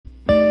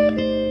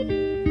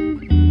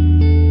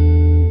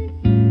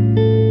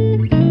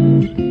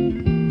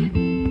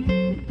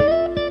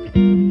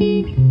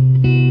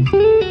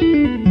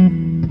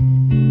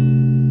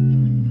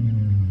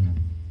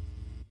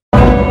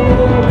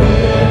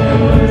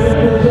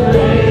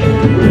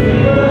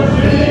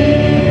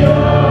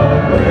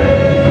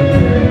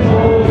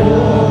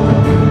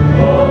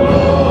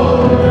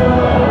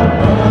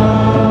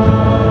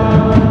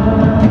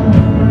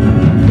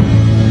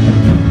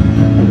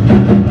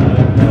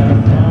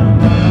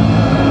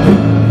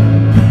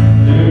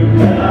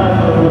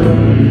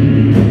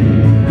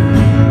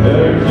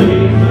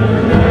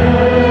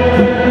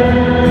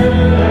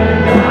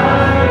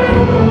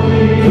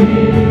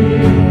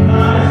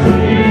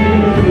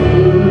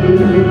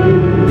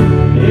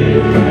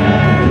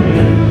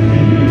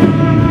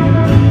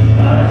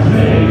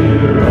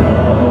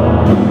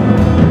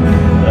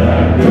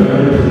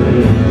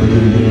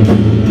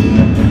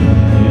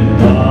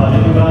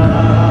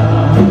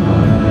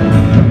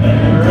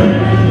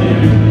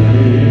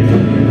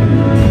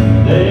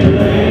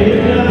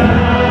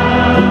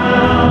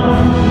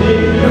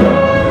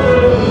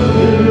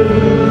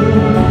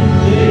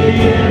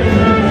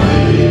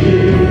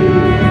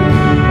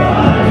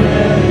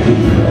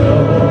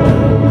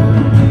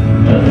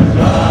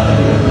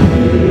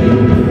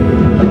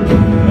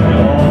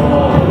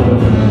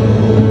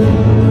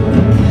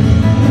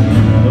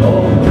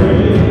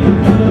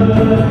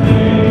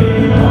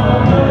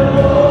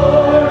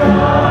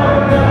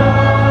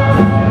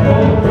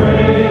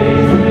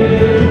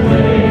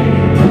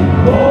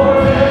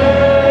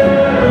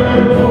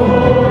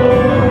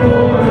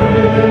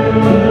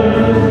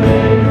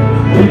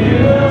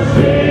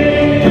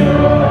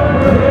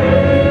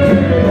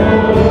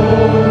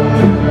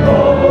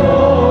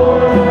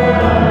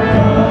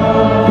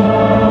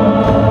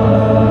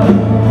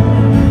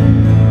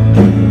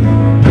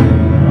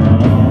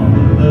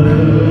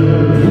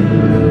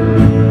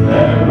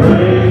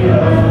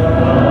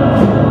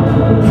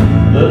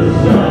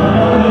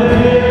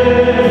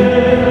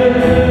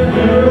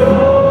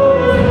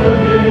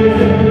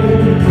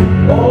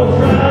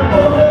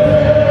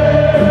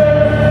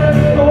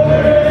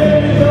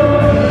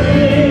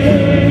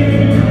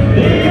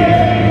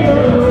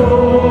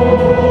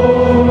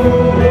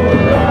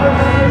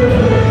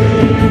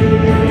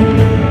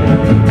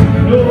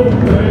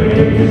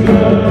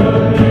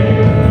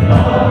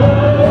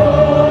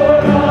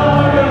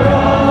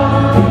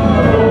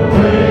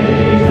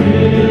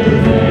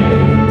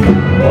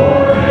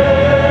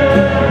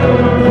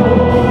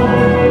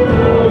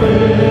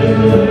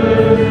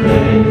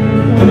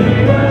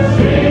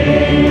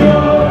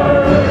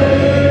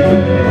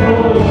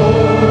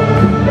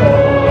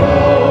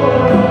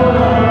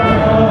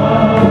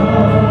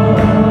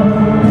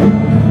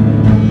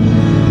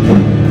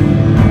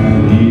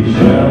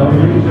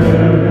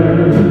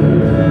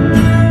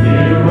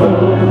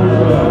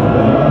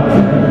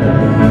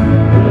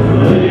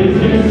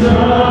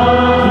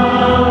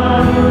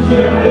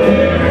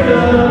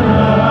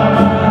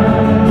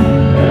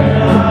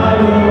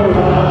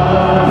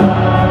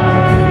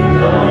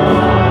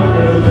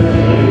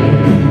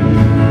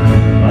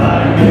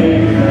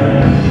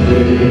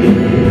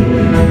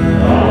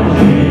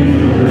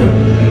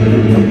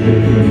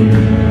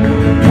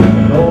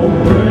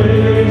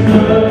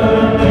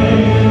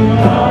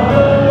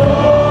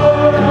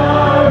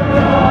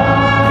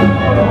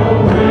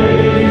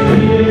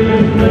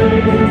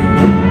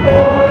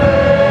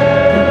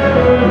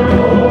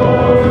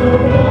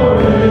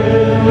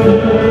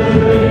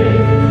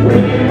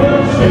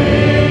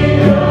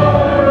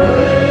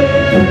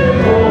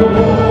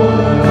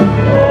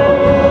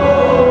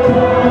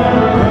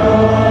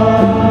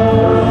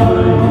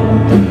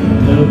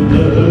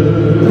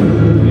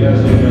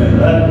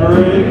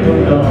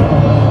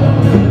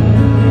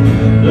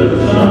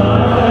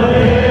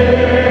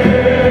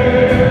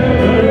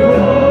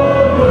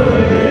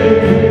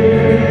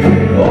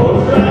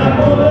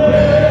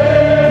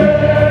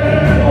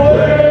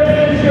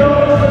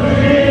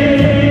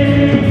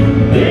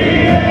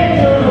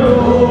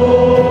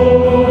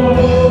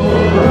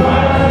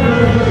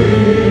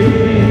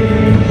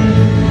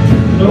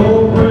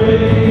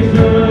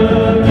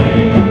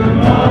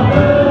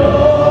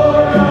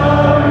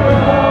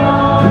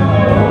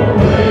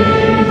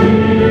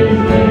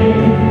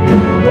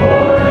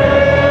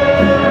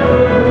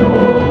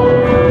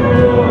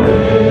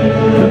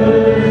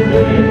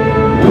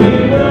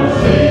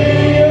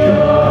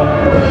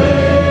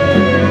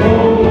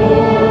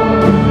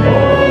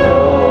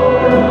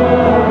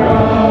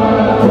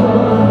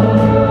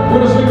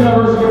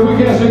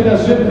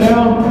Sitting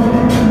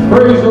down.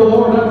 Praise the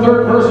Lord. That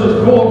third verse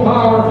is full of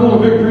power, full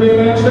of victory.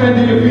 Amen. Stand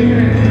to your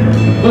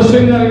feet. Let's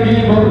sing that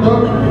again, Brother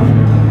Doug.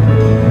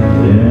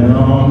 And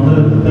on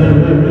the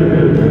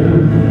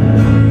third,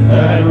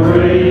 at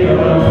break of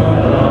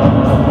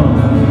dawn,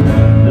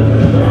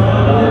 the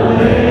Son of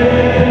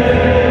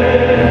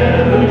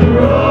heaven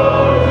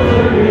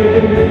rose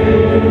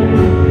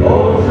again.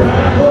 Oh,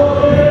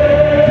 trample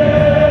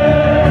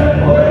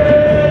death,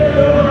 where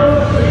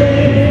your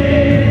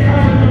sin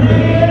and the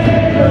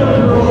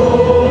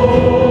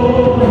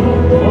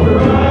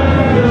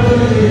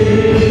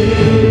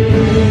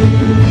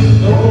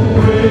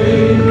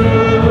praise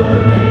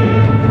the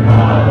name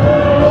of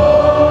the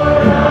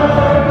Lord.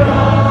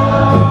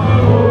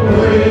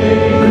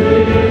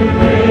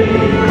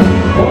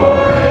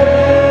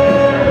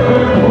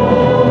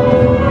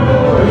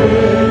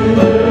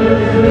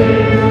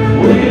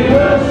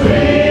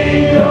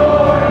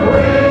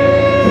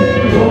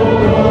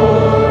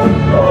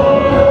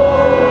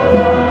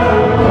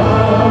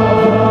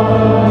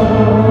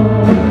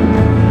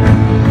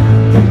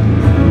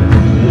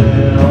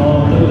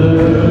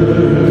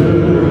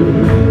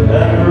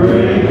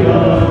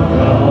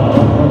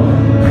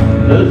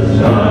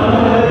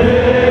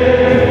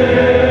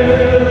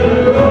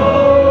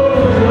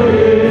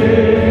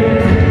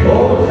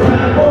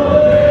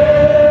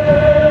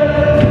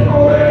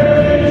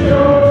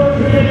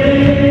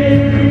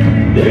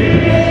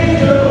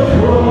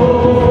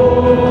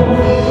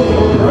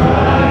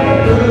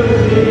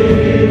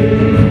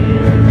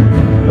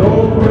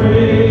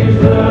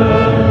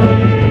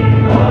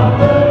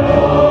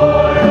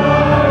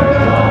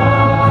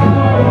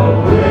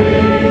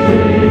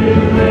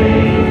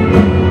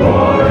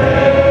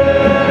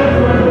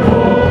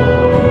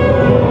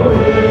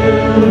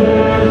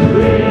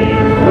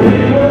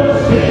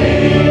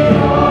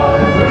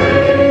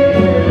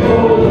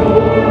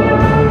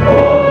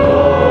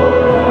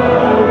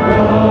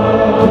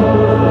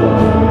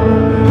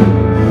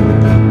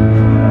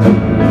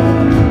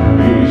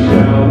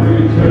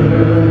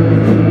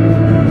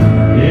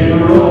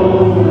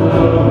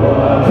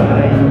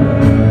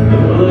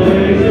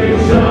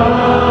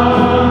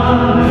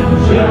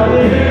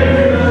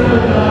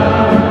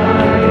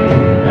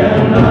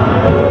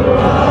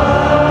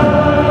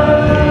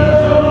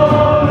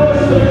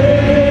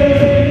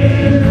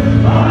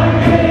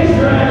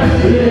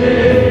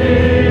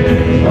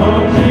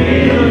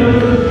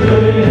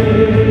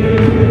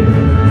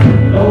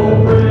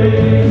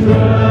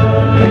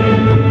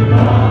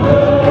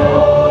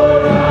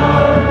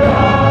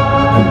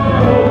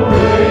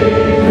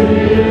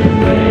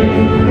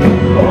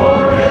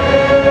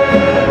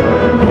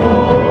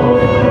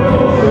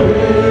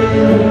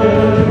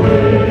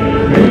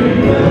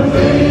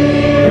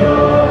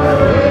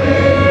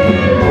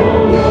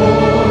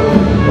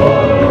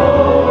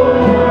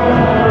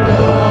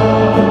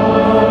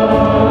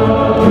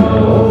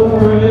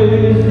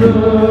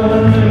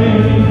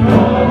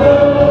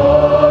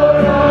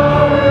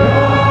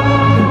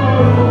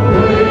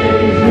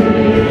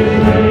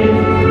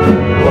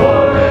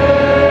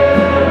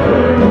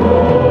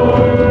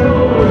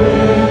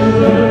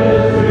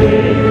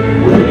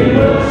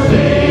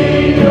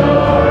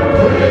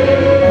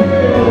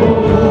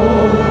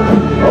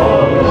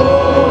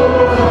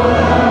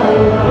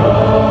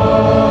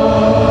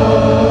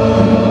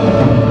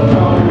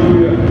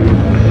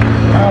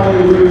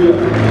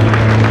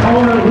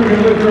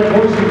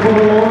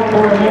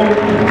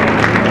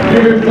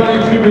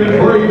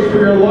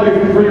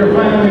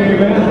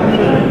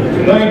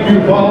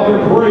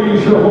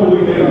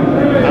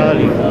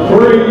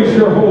 Praise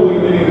your holy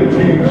name,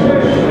 Jesus.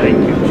 Thank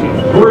you,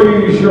 Jesus.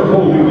 Praise your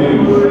holy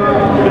name.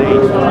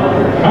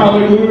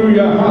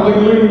 Hallelujah,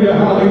 hallelujah,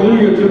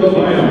 hallelujah to the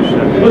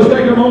Lamb. Let's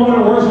take a moment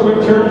and worship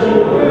in church.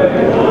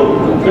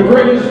 The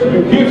greatest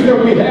gift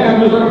that we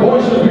have is our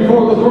voices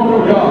before the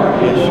throne of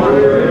God.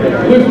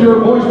 Lift your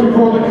voice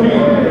before the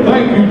King.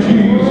 Thank you,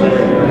 Jesus.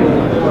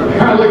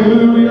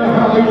 Hallelujah,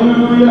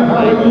 hallelujah,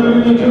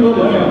 hallelujah to the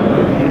Lamb.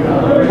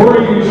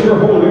 Praise your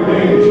holy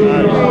name,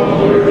 Jesus.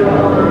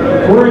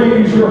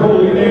 Praise your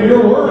holy name.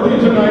 You're worthy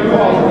tonight,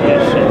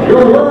 Father.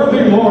 You're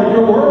worthy, Lord.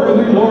 You're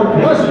worthy, Lord.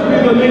 Blessed be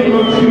the name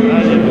of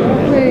Jesus.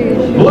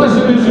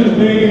 Blessed is his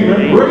name,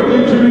 and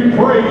greatly to be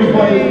praised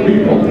by his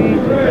people.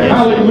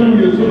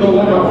 Hallelujah to the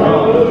Lamb of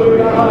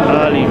God.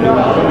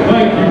 Hallelujah.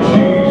 Thank you,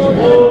 Jesus.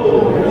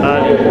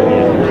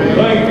 Hallelujah.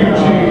 Thank you,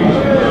 Jesus.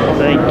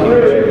 Thank you.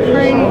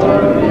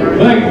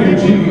 Thank you,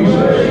 Jesus.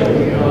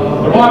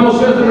 The Bible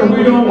says that if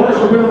we don't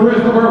worship him and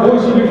raise up our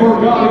voices before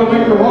God, he'll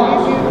make the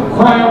rocks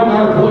cry out in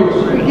our place.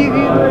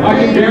 I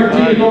can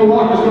guarantee you no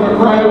rock is going to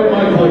cry out in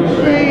my place.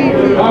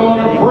 I want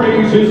to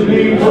praise his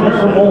name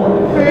forevermore.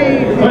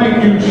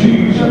 Thank you,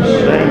 Jesus.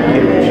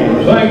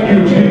 Thank you,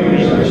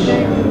 Jesus.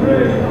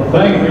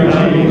 Thank you,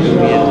 Jesus.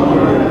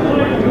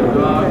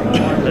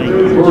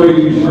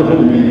 Praise your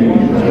holy name.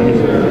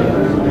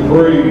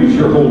 Praise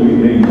your holy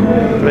name.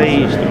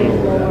 Praise the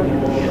Lord.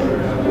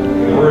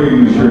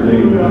 Praise your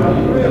name.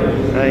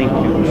 Thank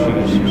you,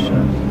 Jesus.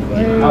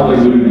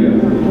 Hallelujah.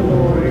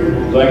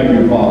 Thank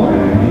you, Father.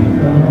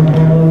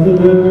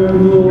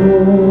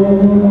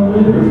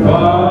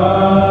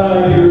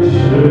 Glorify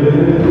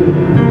yourself.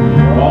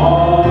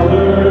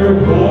 Father,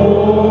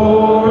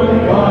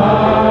 glorify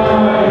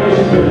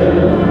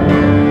yourself.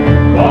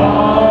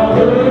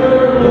 Father,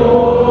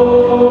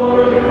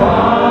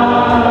 glorify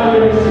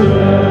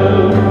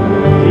yourself.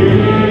 In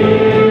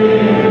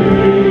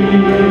me.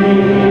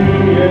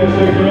 Yes,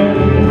 again.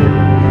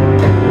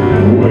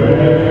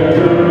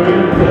 Whether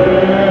in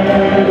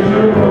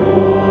pleasure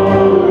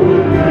or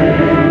in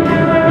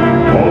pain,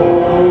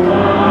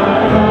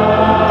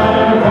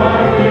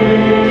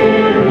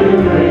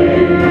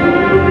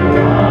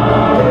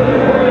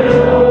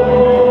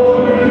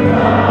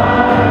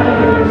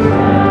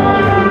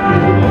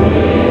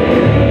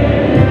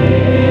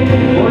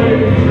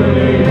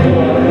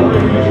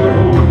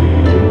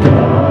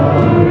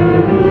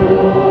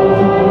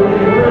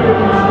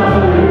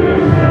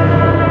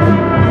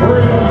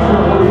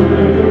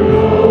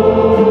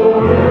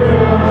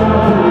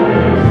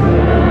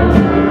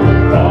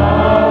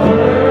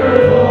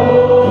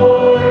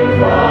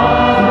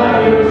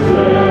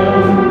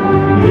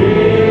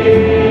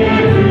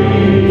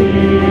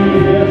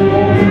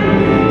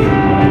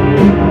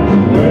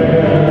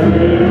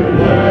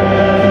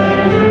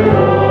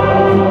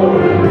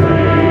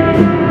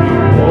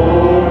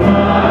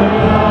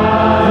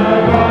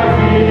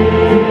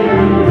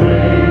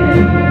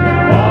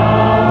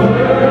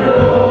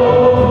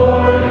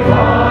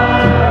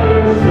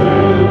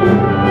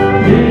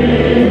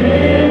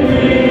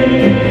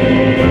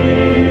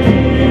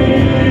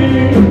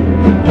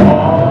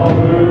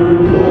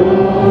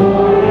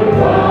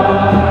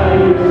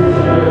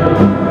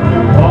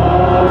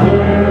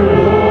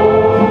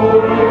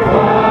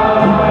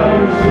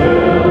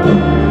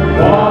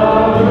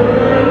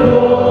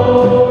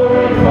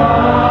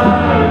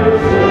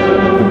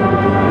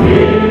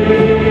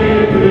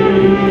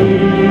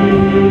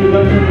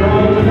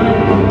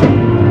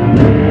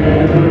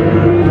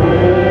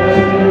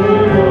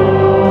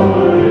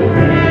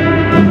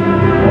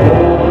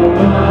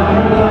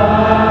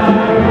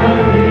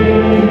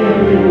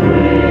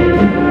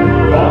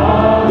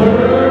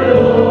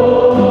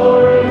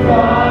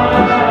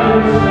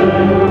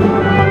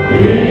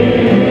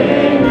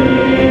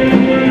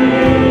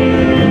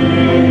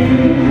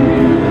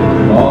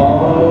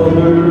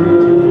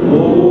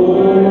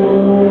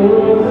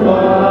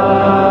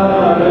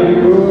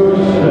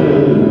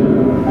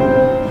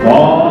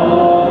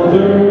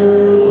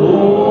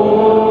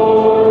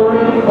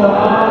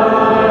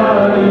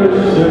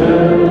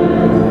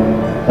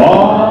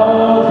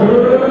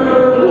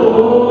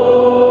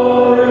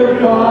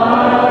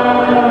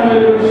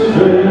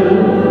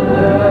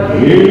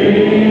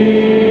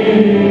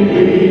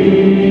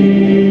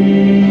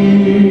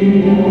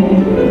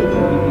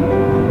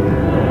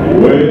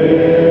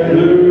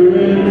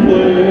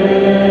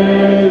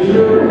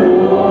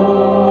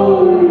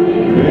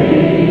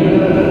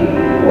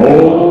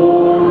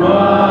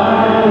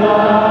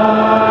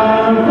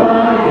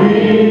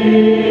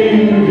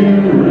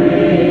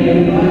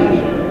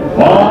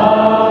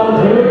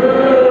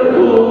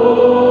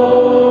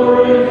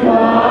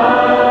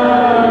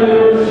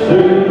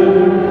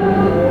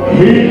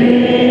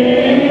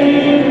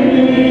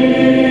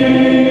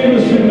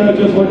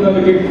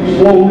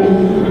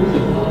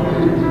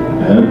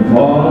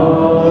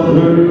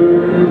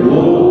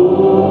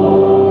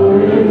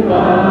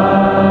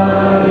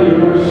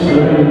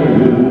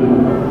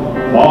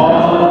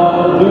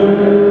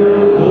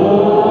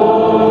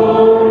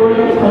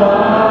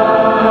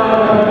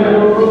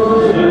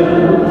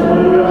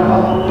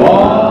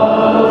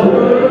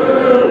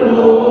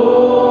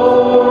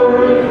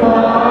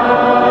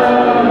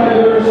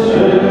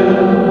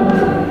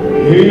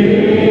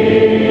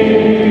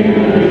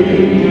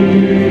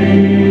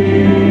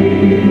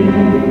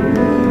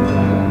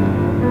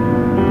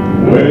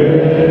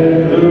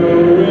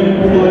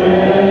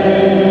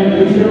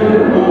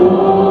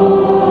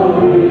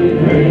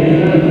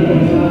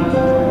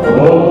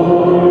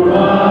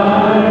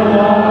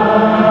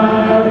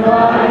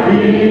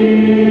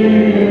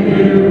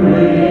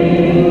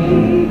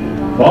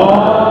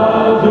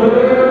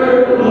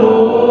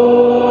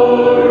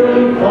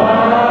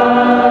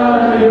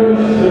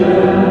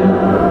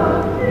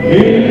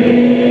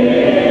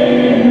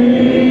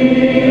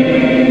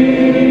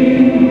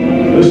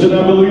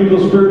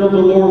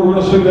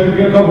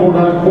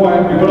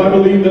 me, but I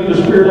believe that the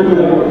Spirit of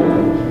the Lord.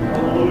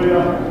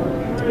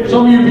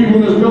 Some of you people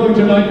in this building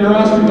tonight, you're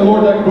asking the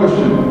Lord that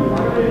question.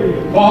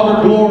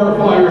 Father,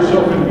 glorify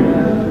yourself in me.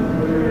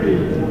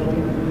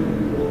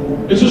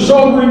 It's a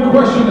sobering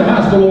question to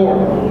ask the Lord.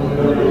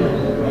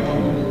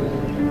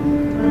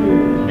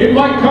 It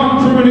might come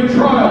through many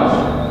trials.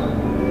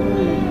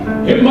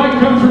 It might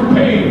come through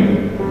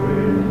pain.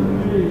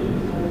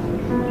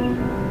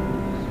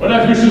 But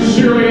if you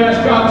sincerely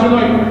ask God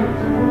tonight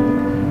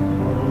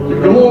to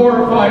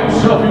glorify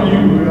Himself in you,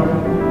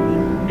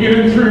 in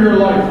and through your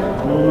life,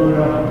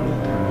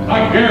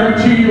 I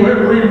guarantee you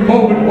every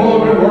moment will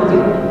have been worth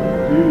it.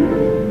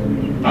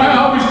 I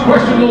always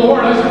question the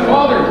Lord. I said,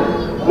 Father,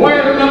 why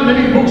are there not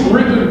many books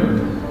written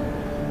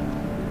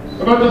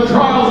about the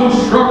trials and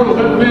struggles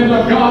that men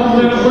of God,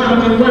 men of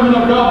women, and women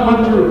of God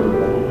went through?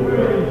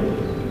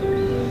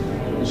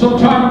 Some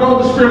time ago,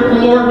 the Spirit of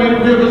the Lord made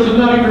it real. This is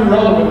not even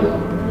relevant.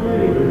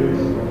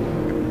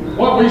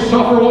 What we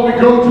suffer, what we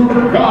go through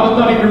for God is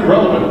not even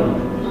relevant.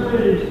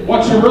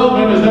 What's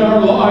irrelevant is that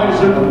our lives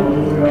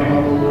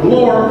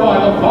glorify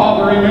the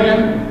Father,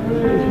 amen?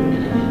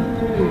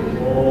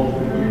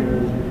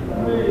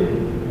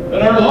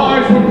 That our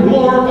lives would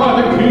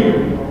glorify the King.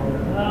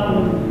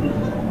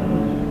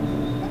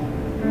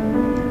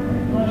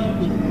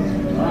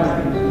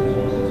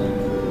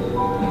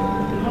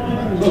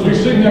 So as we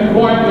sing that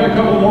quietly a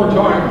couple more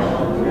times,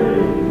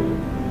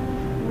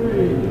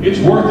 it's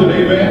worth it,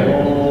 amen?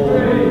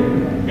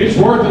 It's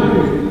worth it.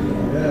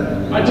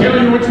 I tell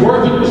you, it's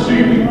worth it this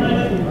evening.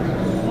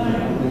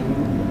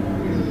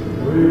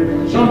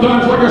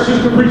 Sometimes, like our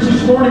sister preached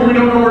this morning, we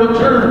don't know where to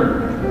turn.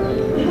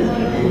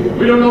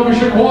 We don't know if we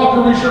should walk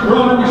or we should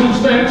run or we should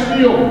stand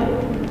still.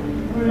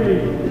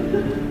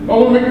 But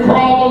when we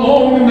crawl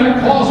alone in that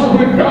closet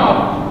with God,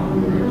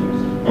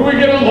 when we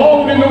get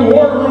alone in the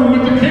war room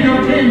with the King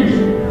of Kings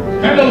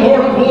and the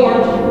Lord of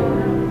Lords,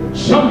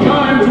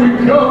 sometimes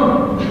we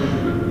come.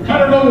 I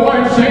don't know why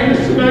I'm saying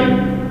this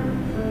tonight.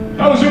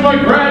 I was in my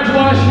garage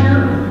last year,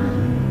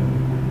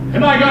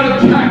 and I got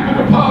attacked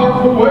in a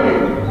powerful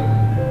way.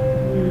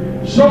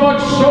 So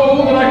much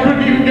so that I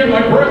couldn't even get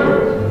my breath.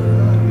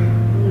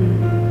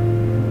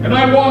 And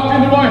I walked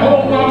into my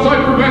home, and I was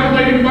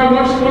hyperventilating, and my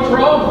wife said, "What's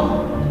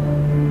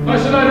wrong?" I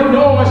said, "I don't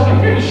know." I said, "I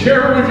can't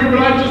share it with you, but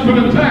I've just been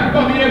attacked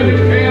by the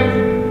enemy's camp."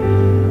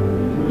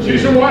 She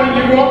said, "Why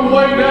didn't you go up and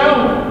lay down?"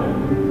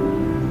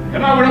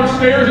 And I went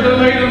upstairs, and I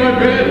laid in my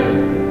bed,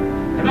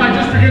 and I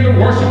just began to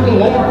worship the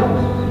Lord.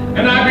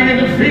 And I began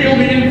to feel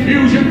the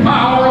infusion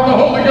power of the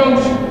Holy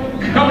Ghost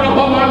coming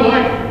upon my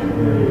life.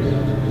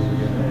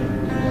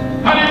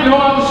 I didn't know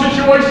how the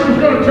situation was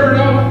going to turn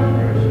out.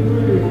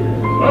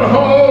 But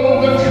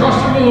oh, the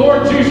trust in the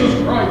Lord Jesus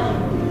Christ.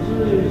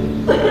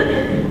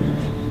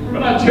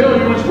 But I tell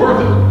you, it's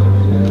worth it.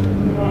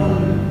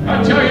 I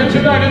tell you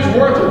tonight, it's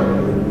worth it.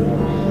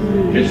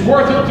 It's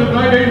worth it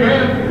tonight,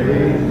 amen.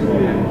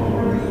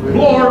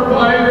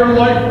 Glorify your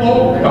life,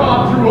 oh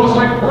God, through us,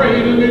 I pray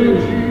in the name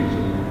of Jesus.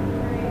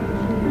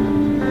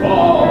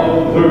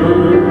 Father,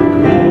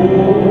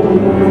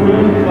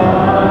 glorify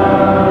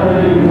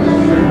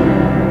yourself.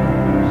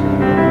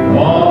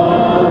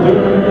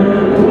 Father,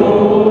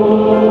 glorify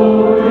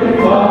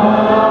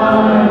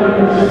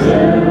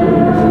yourself.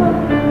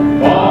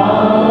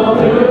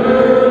 Father,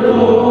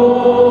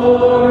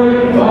 glorify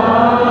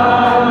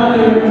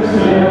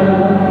yourself.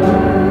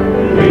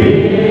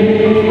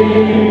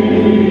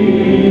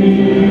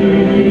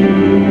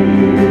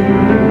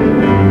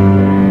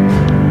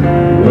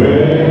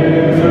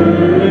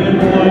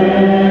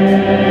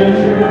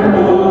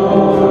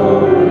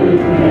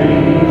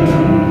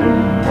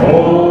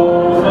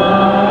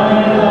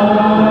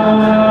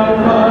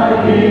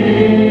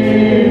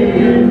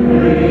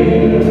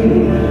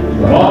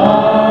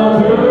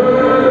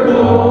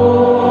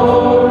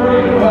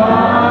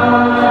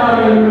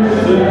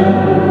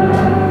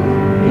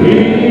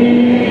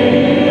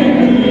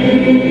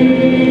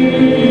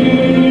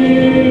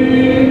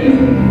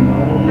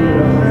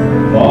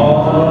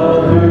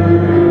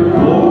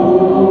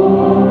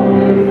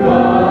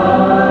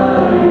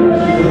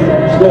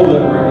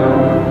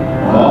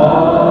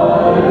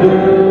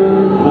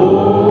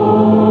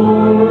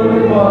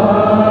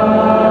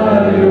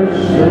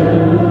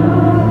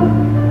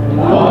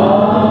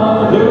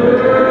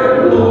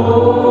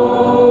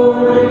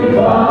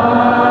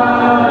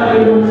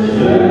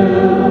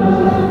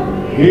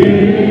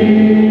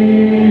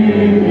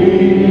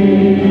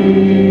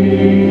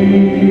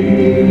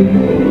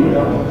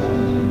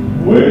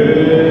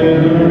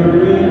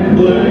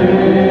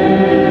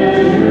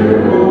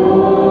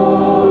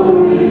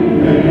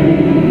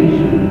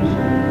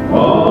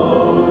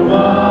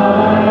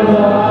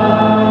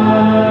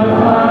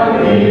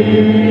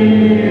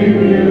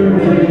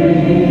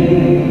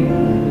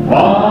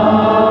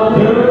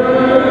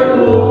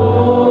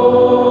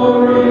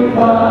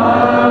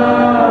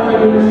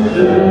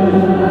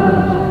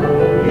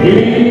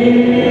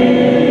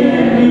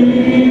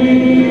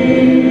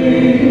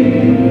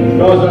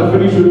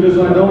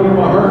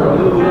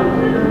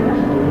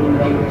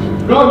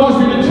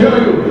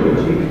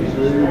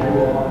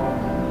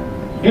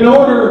 In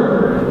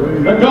order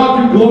that God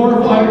can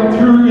glorify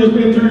through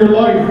your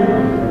life,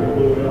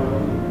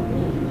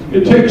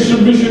 it takes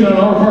submission on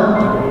our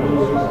part.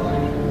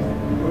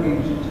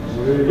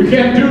 We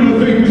can't do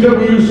the things that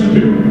we used to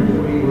do.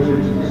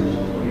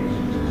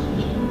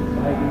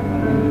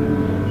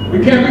 We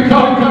can't be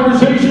caught in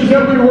conversations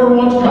that we were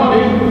once caught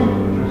in.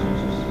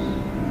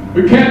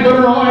 We can't let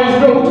our eyes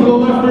go to the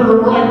left or the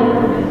right.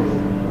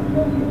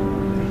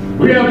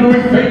 We have to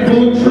be faithful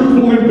and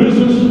truthful in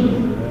business.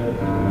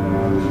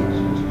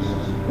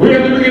 We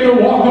have to begin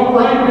to walk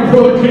upright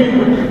before the King.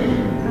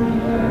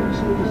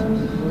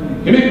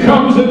 And it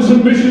comes in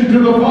submission to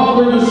the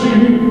Father this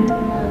evening.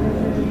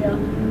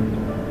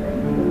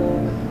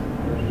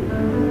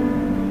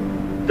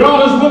 God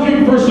is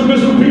looking for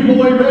submissive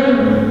people,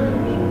 amen.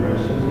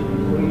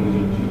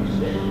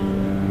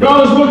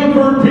 God is looking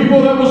for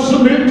people that will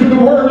submit to the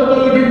Word of the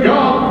living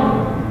God.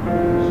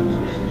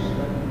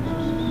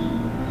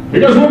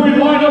 Because when we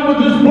line up with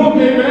this book,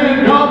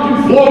 amen, God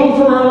can flow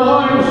through our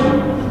lives.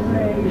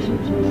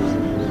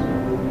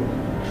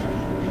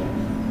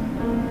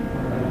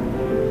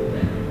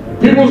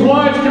 People's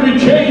lives can be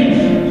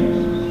changed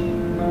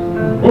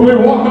when we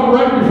walk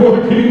upright before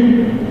the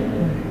King.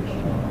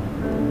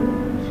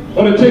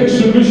 But it takes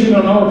submission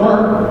on our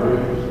part.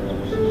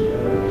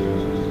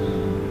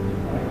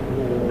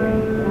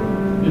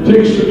 It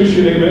takes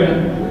submission, amen.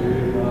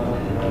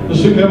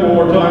 Let's sing that one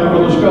more time,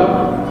 Brother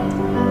Scott.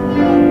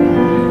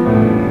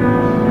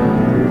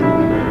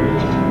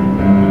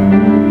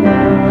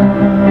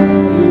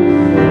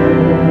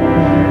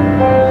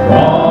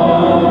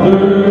 Father,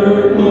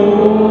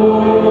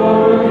 glorify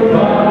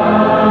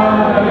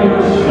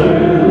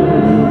yourself.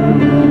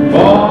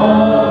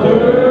 Father,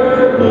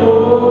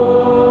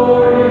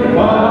 glorify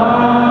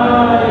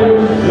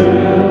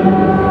yourself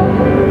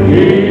in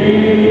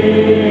me.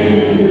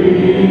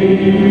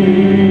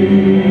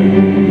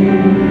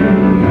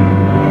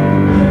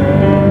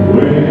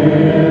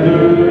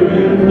 Whether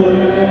in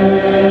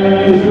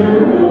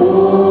pleasure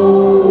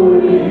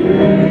or in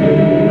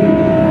pain,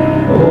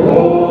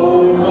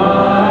 oh,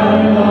 my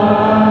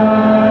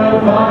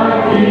life I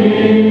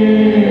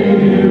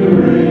give you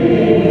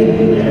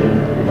reign.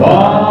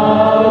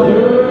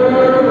 Father,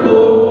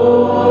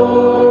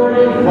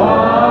 glorify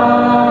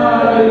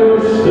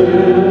yourself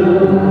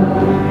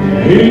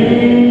in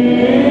me.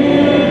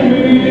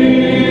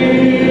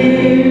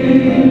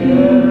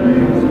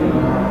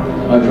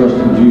 I trust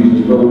in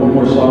Jesus, brother. One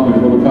more song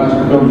before the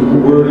pastor comes with the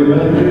word,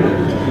 amen.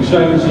 We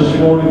sang this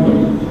morning, but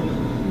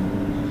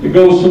it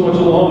goes so much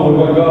along with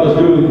what God is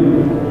doing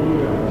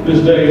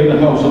this day in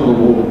the house of the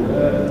Lord.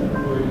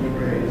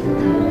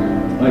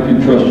 I can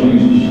trust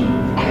Jesus.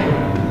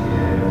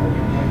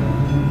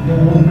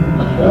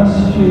 Trust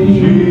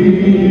Jesus.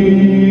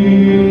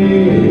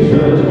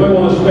 We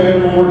want to stand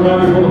one more time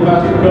before the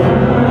pastor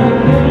comes.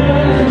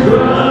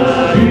 Trust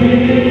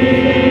Jesus.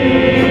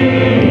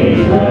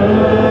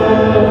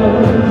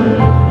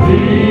 He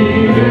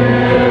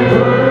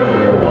never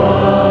was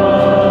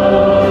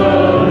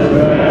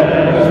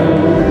bad.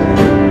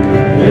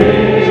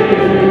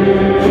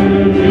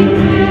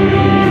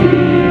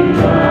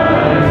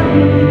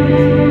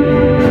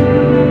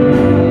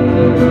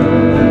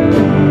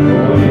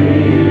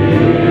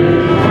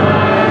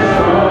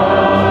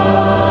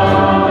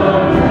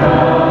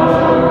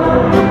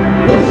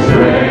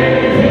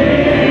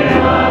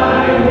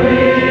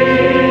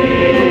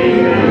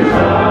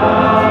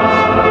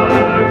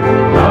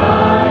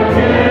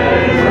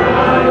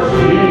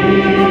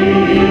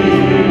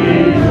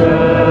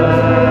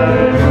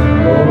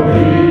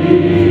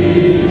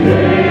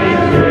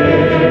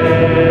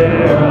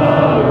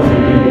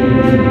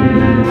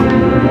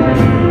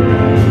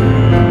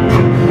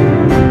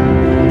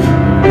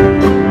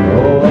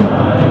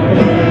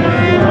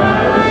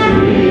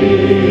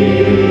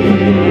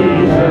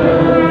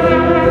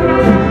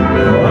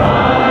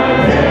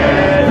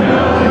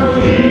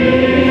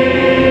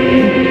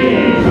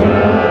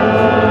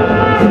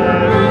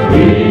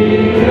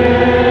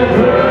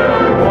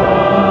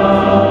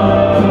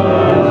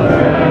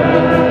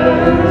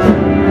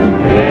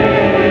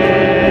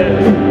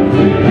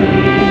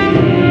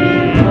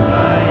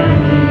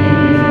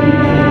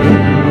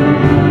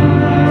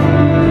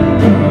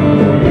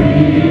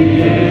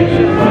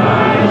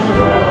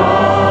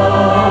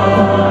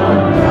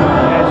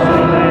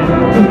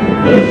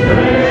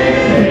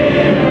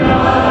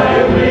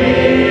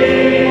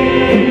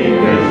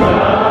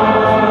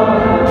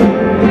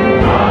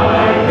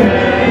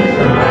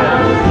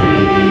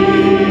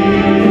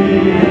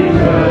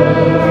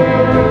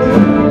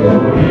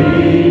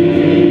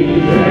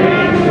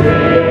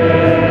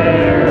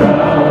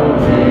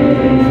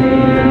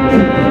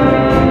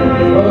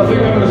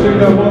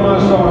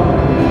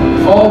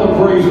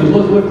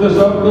 this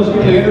up. Let's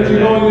get the energy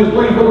going in this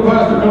place before the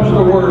pastor comes to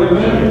the word.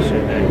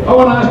 Amen. I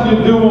want to ask you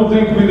to do one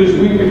thing for me this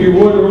week, if you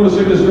would. We're going to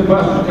sing this as the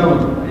pastor's coming.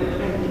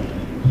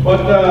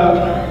 But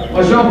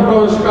myself and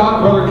Brother Scott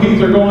and Brother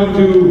Keith are going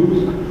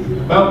to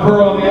Mount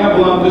Pearl on the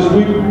Avalon this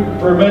week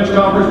for a men's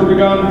conference. We'll be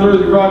gone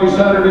Thursday, Friday,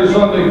 Saturday,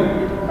 Sunday.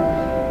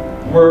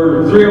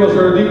 We're three of us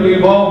are deeply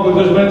involved with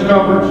this men's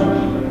conference.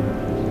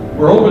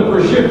 We're hoping for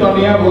a shift on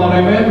the Avalon,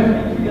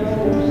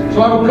 amen?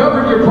 So I will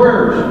cover your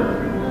prayers.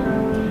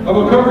 I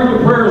will cover your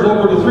prayers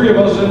over the three of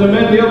us and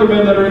the other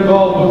men that are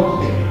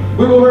involved.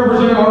 We will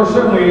represent our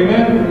assembly,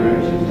 amen?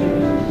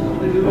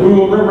 We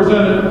will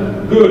represent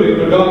it good in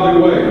a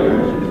godly way.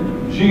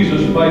 In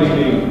Jesus' mighty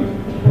name.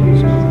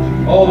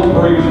 All the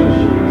praises.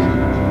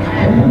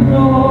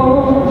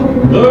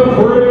 The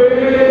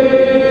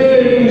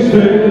praises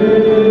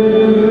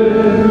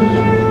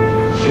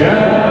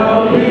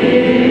shall be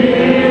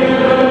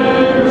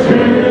given to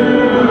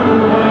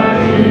my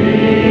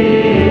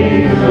Jesus.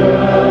 He's the one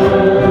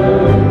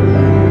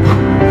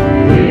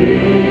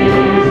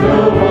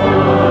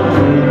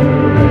who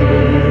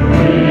lifted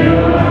me up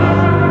when I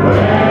was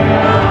down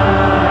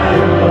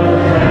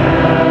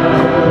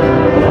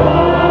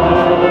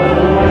all the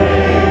way,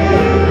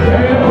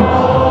 and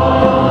all the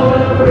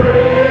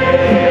praises shall be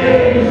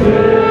given to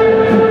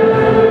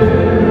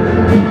my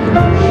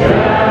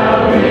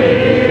Jesus. He's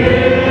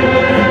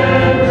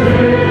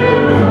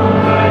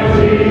the one who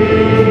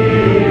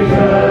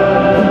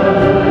made me what I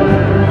am today.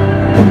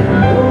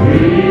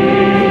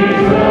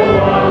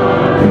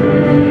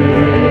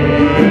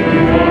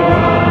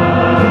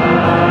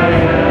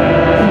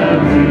 And all the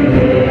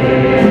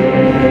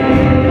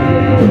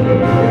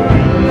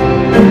praises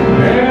shall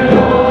be given to my Jesus.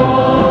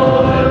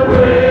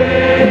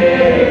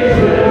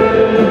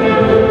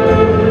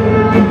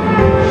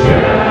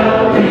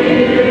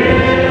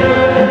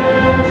 He's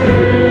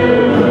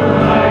the one who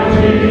lifted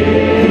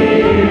me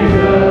up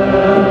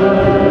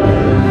when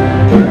I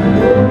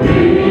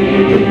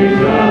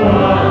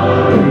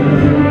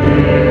was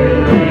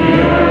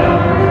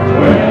down all the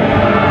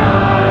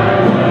way,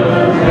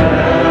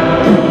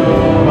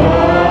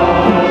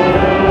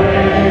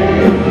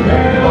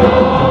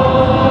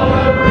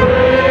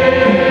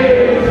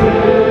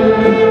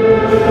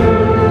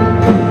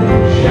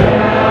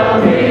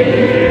 and all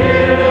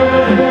the praises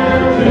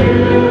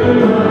shall be given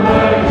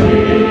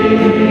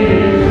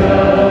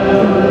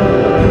to my Jesus. And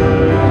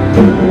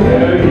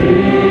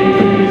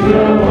He's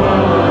the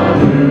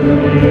one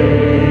who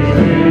makes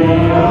me what I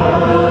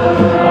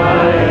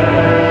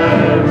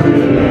am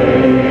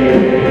today.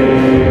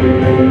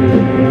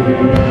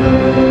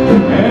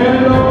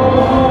 And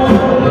all the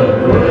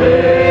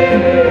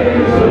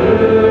praises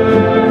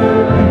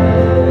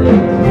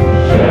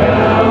shall be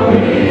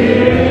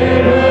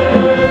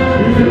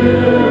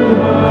given to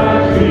my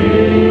Jesus.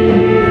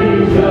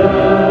 He's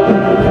the one who lifted me up when I was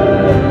down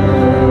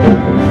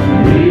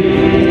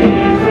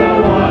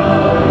all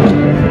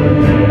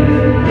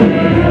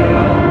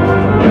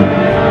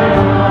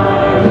the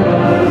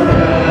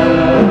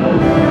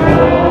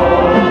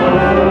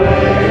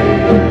way.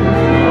 All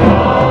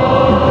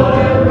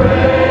the praises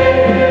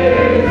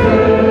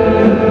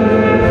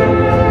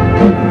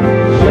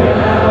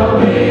shall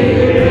be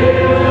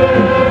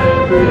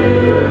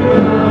given to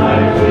my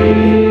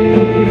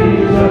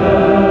Jesus.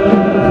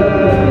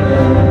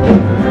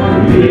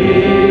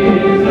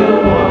 He's the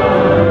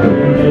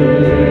one who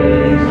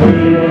lifts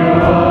me up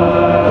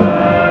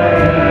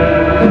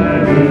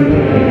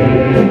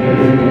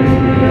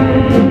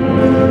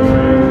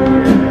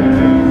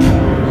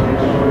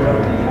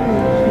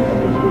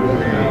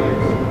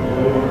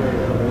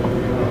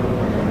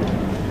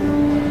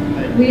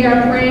We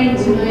are praying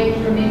tonight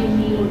for many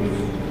needs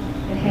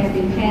that have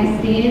been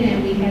passed in,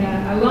 and we had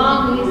a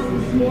long list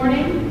this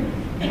morning,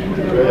 and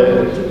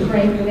we're going to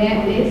pray for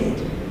that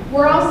list.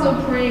 We're also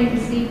praying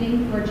this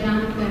evening for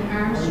Jonathan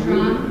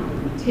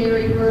Armstrong,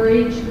 Terry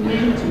Burridge,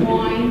 Lynn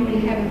Twine.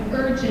 We have an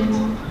urgent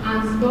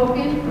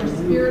unspoken for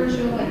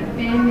spiritual and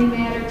family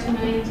matter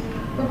tonight.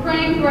 We're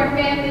praying for our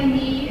family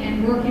need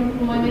and work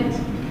employment,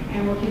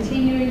 and we're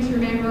continuing to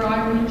remember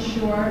Irene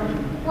Shore.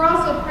 We're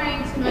also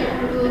praying tonight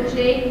for little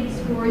Jake, who's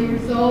 4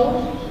 years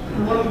old.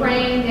 And we're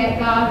praying that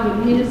God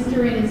would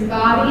minister in his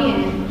body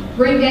and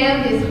bring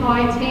down this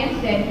high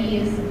tent that he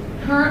is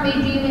currently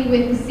dealing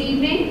with this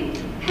evening.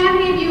 How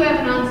many of you have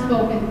an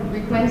unspoken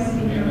request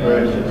in your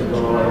heart?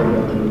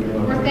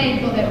 We're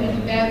thankful that we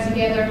can bow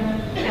together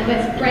and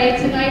let's pray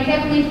tonight.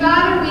 Heavenly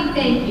Father, we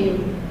thank you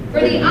for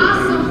the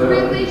awesome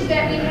privilege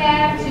that we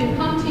have to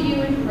come to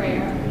you in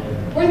prayer.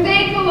 We're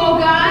thankful, oh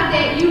God,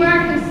 that you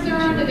are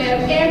concerned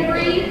about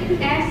every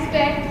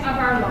aspect of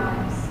our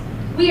lives.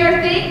 We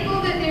are thankful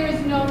that there is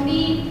no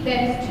need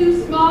that is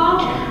too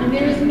small and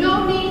there is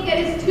no need that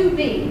is too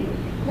big.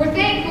 We're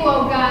thankful,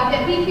 oh God,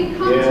 that we can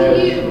come to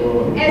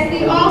you as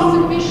the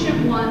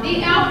all-sufficient one,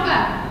 the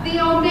Alpha, the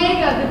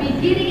Omega, the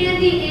beginning and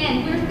the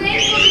end. We're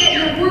thankful that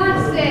your word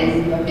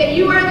says that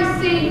you are the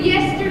same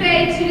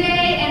yesterday,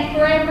 today, and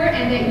forever,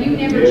 and that you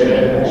never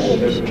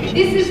change.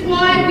 This is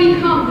why we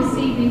come this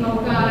evening, oh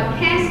God,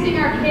 casting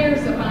our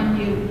cares upon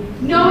you,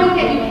 knowing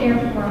that you care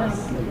for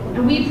us.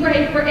 And we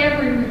pray for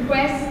every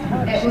request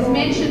that was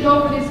mentioned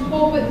over this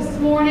pulpit this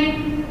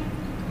morning.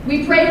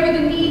 We pray for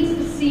the needs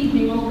this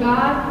evening, oh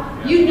God.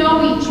 You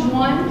know each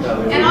one.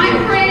 And I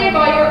pray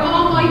by your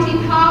almighty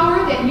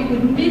power that you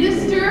would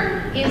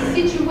minister in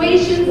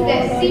situations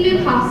that seem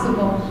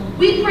impossible.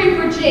 We pray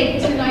for Jake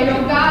tonight,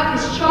 oh God,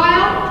 this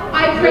child.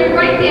 I pray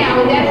right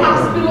now in that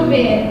hospital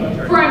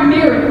bed for a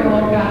miracle,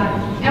 oh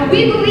God. And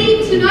we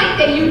believe tonight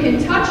that you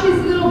can touch his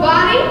little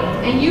body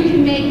and you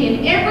can make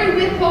him every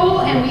whit whole,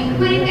 and we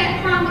claim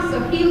that promise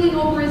of healing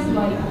over his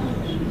life.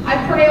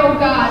 I pray, oh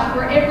God,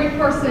 for every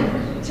person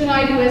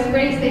tonight who has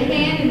raised a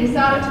hand in this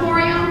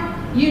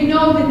auditorium. You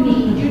know the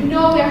need. You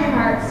know their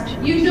hearts.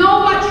 You know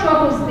what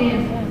troubles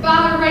them.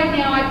 Father, right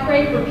now I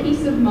pray for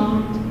peace of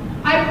mind.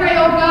 I pray,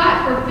 oh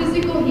God, for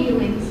physical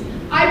healings.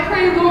 I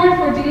pray, Lord,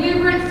 for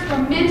deliverance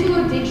from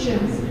mental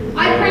addictions.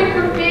 I pray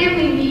for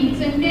family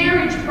needs and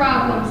marriage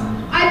problems.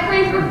 I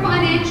pray for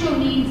financial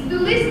needs. The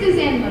list is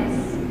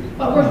endless.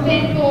 But we're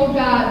thankful, oh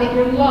God, that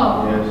your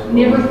love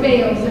never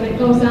fails and it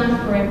goes on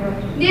forever.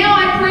 Now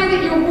I pray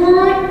that your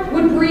word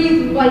would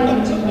breathe life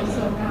into us,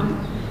 oh God.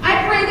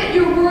 I pray that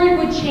your word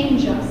would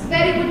change us,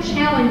 that it would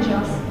challenge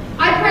us.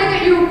 I pray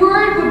that your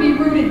word would be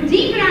rooted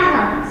deep in our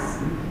hearts,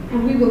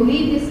 and we will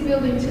leave this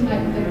building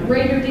tonight with a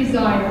greater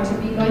desire to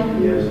be like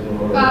you. Yes,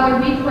 Lord. Father,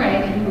 we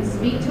pray that you would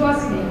speak to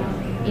us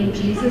now. In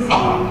Jesus'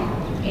 name,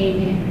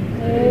 amen.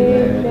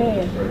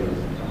 Amen.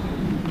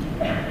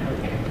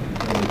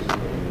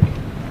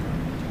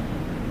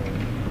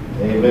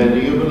 Amen. Do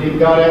you believe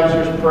God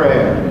answers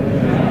prayer?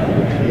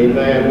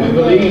 Amen. We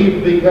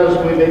believe because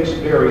we've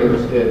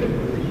experienced it.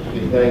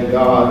 We thank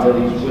God that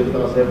he's with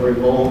us every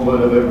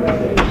moment of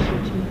every day.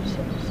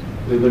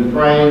 We've been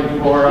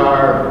praying for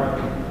our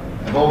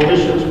home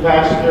missions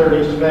pastor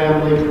and his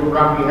family from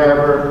Rocky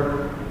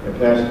Harbor, and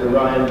Pastor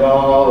Ryan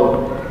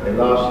Ball. They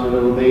lost their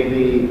little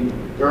baby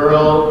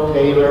girl,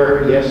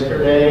 Taylor,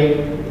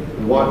 yesterday.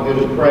 We want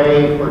you to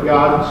pray for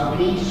God's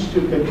peace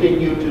to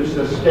continue to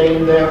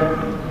sustain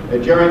them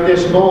during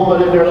this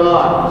moment in their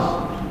lives.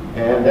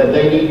 And that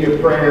they need your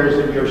prayers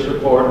and your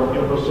support.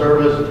 Funeral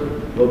service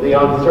will be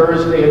on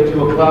Thursday at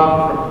 2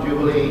 o'clock from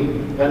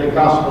Jubilee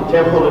Pentecostal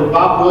Temple in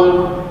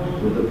Botwood,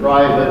 with a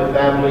private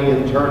family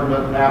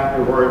internment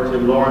afterwards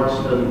in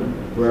Lawrencetown,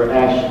 where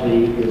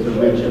Ashley is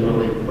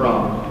originally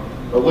from.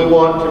 But we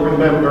want to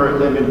remember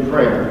them in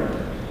prayer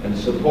and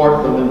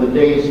support them in the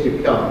days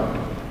to come.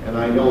 And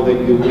I know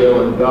that you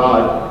will, and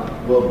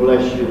God will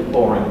bless you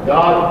for it.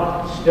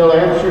 God still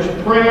answers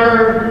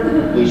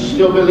prayer. We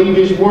still believe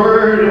his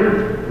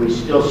word. We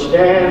still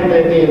stand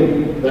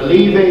in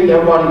believing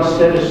that what he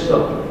said is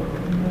so.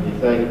 We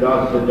thank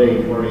God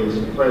today for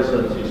his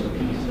presence, his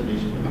peace, and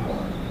his power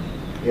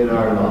in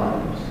our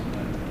lives.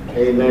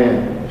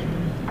 Amen.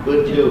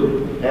 Good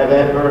to have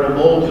Aunt Myrna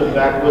Moulton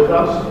back with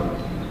us.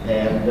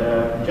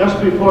 And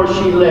just before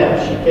she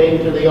left, she came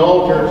to the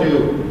altar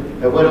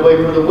to went away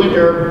for the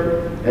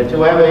winter, and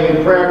to have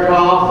a prayer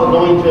cloth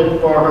anointed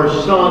for her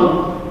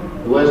son,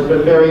 who has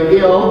been very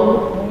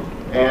ill.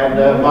 And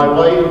my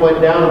wife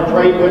went down and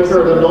prayed with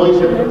her and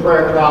anointed the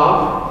prayer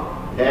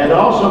cloth, and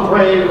also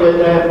prayed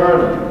with Aunt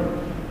Myrna.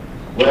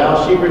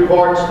 Well, she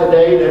reports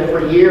today that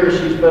for years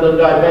she's been a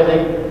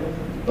diabetic,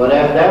 but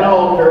at that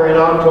altar in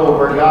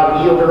October,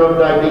 God healed her of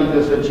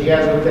diabetes, and she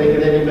hasn't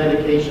taken any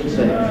medication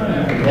since.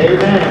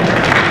 Amen.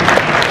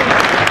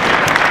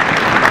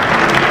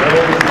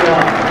 Praise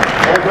God.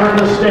 Aunt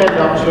Myrna, stand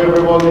up so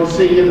everyone can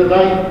see you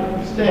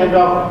tonight. Stand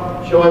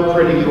up. Show how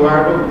pretty you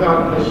are. Oh,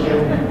 God bless you.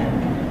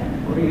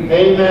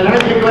 Amen.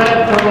 Aren't you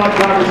glad for what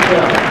God has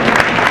done?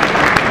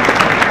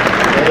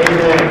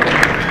 Amen.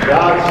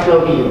 God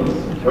still heals.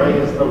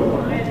 Praise the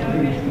Lord.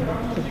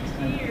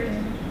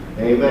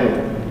 Amen.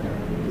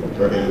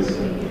 Praise.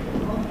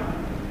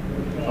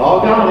 All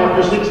gone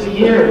after 60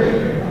 years.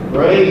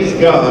 Praise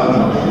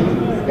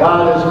God.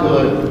 God is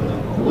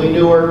good. We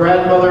knew her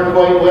grandmother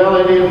quite well.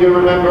 Any of you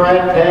remember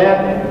Aunt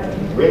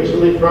Tab?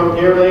 Originally from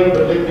Deer Lake,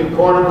 but lived in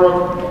Corner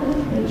Brook.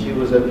 And she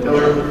was a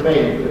pillar of the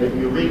faith. And if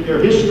you read her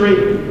history,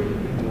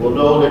 you will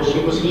know that she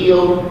was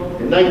healed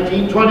in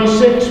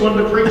 1926 when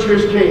the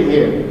preachers came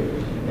here.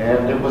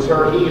 And it was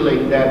her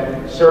healing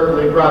that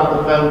certainly brought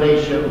the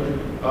foundation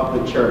of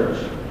the church.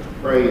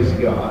 Praise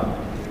God.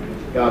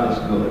 God is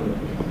good.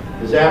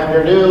 This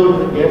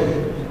afternoon, yes?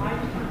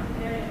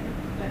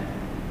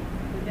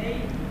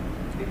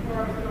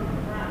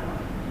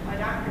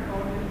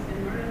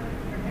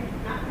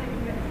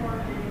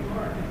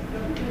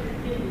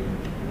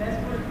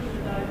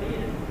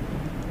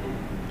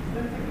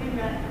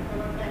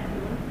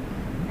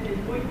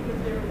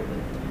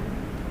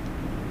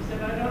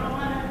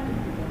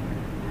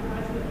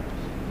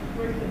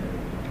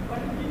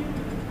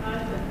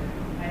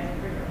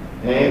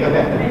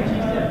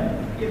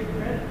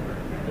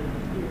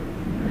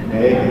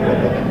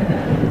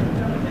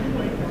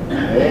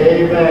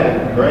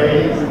 Amen.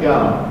 Praise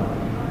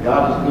God.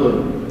 God is good.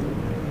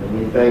 And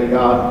we thank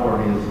God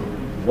for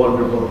his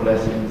wonderful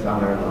blessings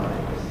on our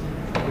lives.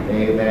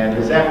 Amen.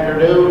 This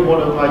afternoon,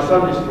 one of my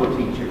Sunday school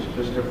teachers,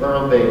 Mr.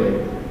 Earl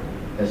Bailey,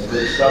 has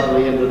slipped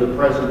suddenly into the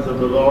presence of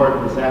the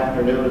Lord this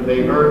afternoon at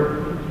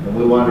Bayburt. And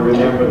we want to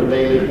remember the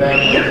Bailey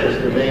family.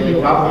 Sister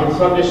Bailey taught me in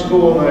Sunday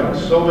school, and I have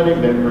so many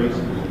memories.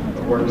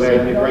 But we're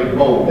glad the great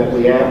hope that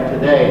we have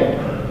today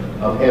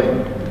of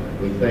heaven.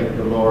 We thank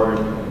the Lord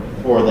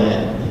for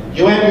that.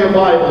 You have your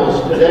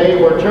Bibles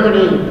today. We're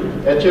turning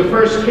to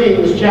 1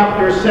 Kings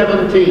chapter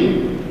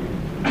 17.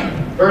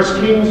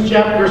 1 Kings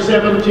chapter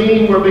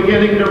 17, we're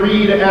beginning to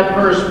read at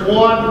verse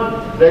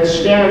 1. Let's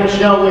stand,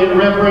 shall we, in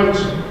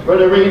reverence for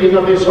the reading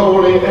of His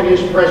holy and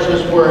His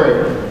precious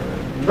word.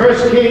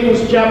 1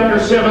 Kings chapter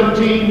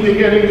 17,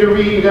 beginning to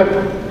read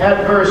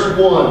at verse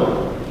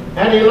 1.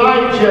 And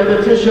Elijah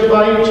the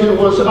Tishbite, who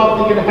was of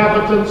the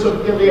inhabitants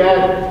of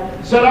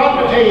Gilead, said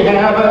unto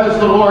Ahab, As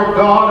the Lord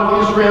God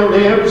of Israel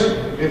lives,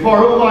 before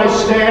whom I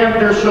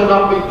stand, there shall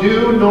not be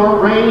dew nor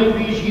rain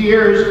these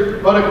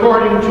years, but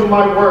according to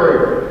my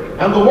word.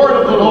 And the word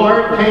of the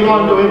Lord came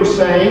unto him,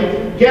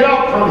 saying, Get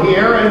up from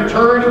here, and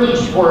turn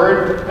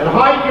eastward, and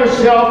hide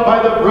yourself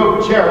by the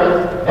brook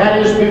Cherith,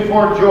 that is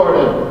before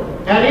Jordan.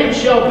 And it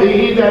shall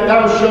be that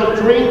thou shalt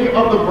drink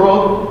of the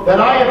brook, that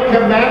I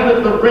have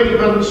commanded the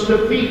ravens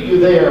to feed you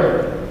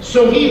there.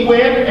 So he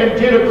went and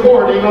did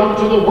according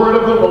unto the word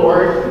of the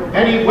Lord,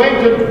 and he went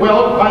and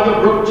dwelt by the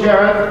brook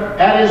Cherith,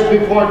 that is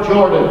before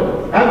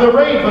Jordan. And the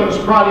ravens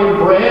brought him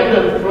bread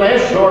and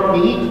flesh or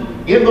meat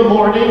in the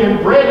morning, and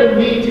bread and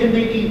meat in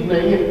the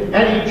evening,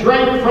 and he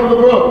drank from the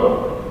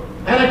brook.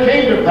 And it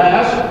came to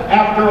pass,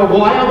 after a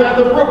while, that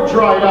the brook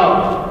dried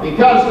up,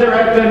 because there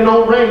had been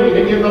no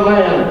rain in the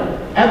land.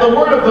 And the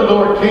word of the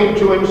Lord came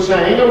to him,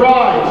 saying,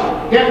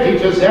 Arise, get thee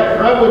to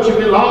Zephrah, which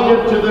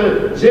belongeth to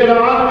the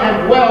Zidon,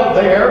 and dwell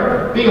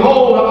there.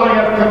 Behold, I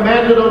have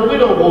commanded a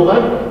widow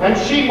woman, and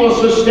she will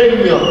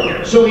sustain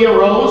you. So he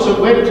arose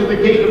and went to the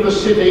gate of the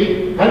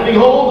city, and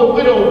behold, the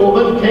widow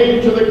woman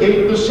came to the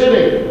gate of the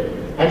city.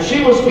 And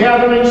she was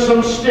gathering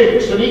some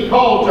sticks, and he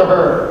called to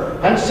her,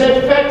 and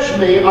said, Fetch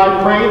me,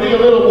 I pray thee, a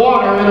little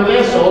water in a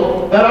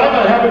vessel, that I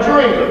might have a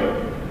drink.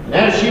 And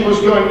as she was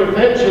going to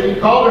fetch it,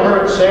 he called to her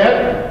and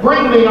said,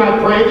 Bring me, I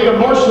pray thee, a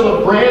morsel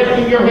of bread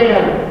in your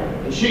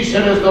hand. And she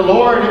said, As the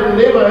Lord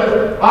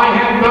liveth, I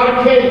have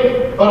not a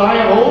cake, but I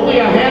have only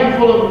a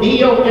handful of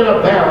meal in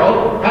a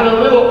barrel, and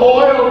a little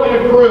oil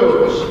in a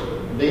cruse.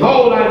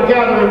 Behold, I am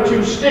gathering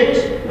 2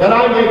 sticks, that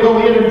I may go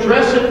in and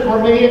dress it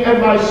for me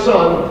and my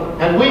son,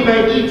 and we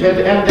may eat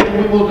it, and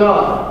then we will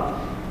die.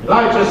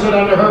 Elijah said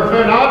unto her,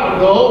 Fear not, and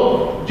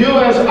go, do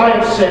as I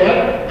have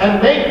said,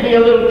 and make me a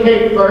little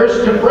cake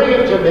first, and bring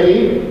it to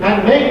me,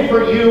 and make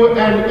for you,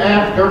 and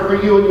after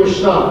for you and your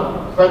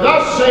son. For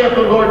thus saith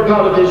the Lord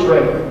God of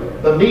Israel,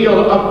 the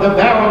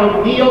barrel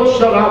of meal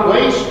shall not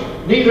waste,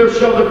 neither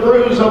shall the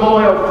cruse of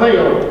oil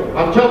fail,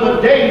 until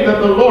the day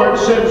that the Lord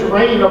sends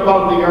rain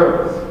upon the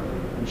earth.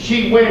 And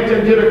she went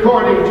and did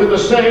according to the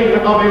saying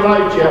of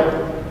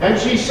Elijah. And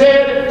she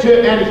said,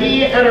 and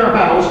he and her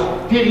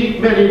house did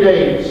eat many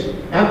days.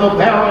 And the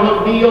barrel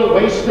of meal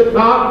wasted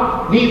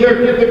not, neither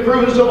did the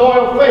cruse of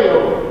oil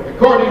fail,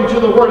 according to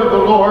the word of the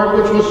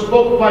Lord, which was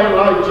spoke by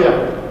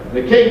Elijah. And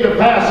it came to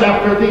pass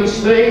after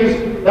these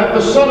things, that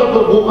the son of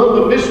the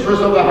woman, the mistress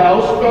of the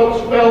house,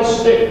 fell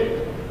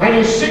sick. And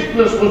his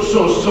sickness was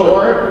so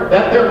sore,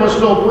 that there was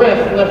no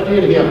breath left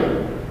in him.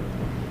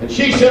 And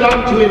she said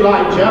unto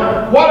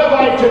Elijah, What have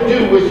I to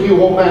do with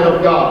you, O man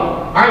of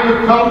God? Are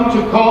you come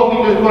to call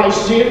me to my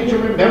sin to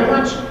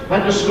remembrance,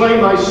 and to slay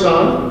my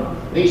son?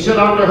 And he said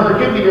unto her,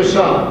 Give me your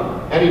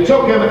son. And he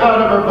took him out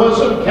of her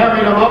bosom,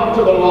 carried him up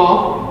to the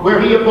loft,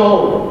 where he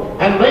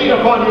abode, and laid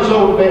upon his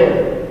own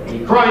bed. And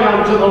he cried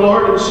unto the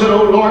Lord, and said,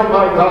 O Lord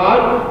my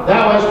God,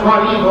 thou hast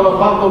brought evil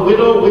upon the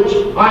widow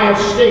which I have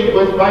stayed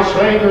with by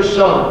slaying her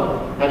son.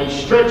 And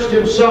he stretched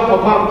himself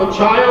upon the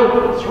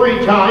child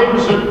 3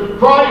 times, and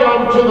cried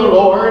unto the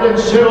Lord, and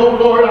said, O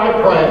Lord, I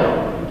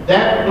pray,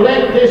 that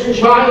let this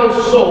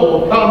child's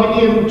soul come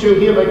into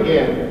him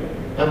again.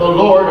 And the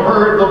Lord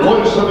heard the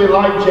voice of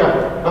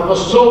Elijah, and the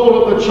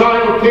soul of the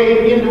child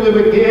came into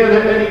him again,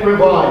 and he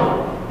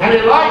revived. And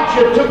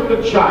Elijah took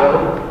the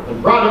child,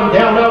 and brought him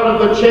down out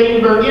of the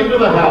chamber into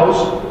the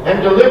house,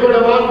 and delivered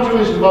him unto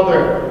his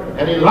mother.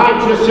 And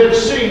Elijah said,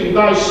 See,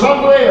 thy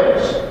son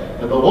lives.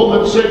 And the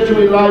woman said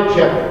to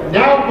Elijah,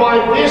 Now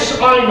by this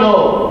I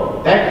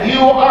know that you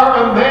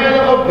are a man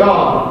of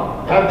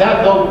God, and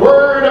that the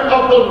word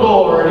of the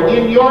Lord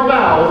in your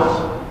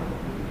mouth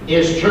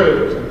is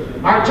truth.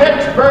 Our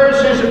text verse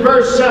is in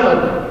verse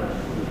 7.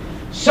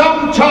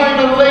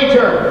 Sometime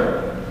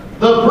later,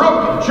 the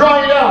brook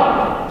dried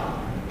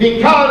up,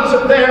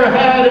 because there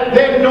had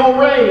been no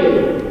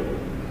rain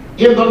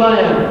in the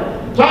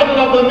land. The title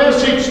of the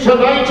message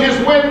tonight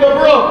is When the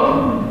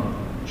Brook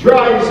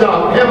Dries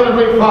Up.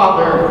 Heavenly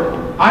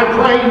Father, I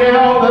pray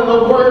now that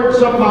the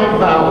words of my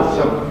mouth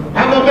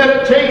and the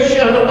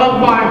meditation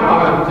of my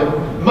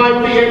heart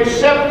might be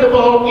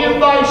acceptable in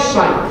thy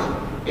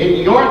sight.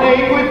 In your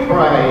name we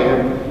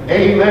pray.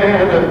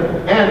 Amen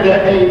and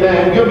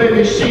amen. You may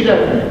be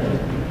seated.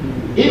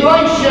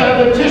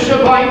 Elisha the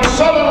Tishbite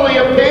suddenly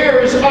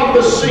appears on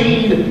the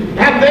scene,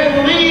 and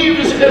then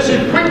leaves as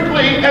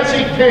quickly as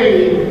he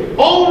came,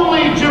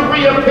 only to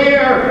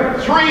reappear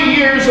 3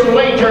 years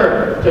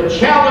later to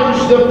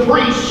challenge the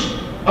priest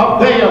of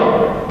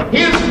Baal.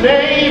 His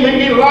name,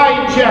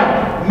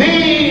 Elijah,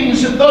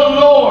 means the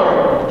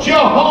Lord.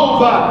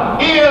 Jehovah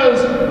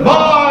is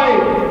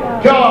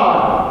my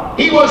God.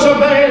 He was a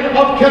man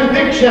of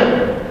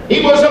conviction.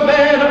 He was a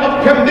man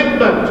of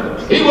commitment.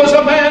 He was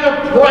a man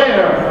of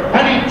prayer,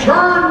 and he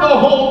turned the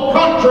whole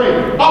country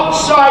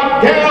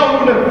upside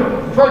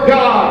down for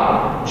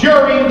God.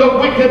 During the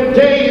wicked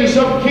days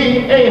of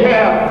King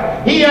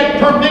Ahab, he had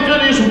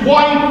permitted his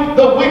wife,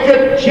 the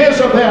wicked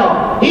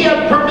Jezebel, he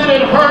had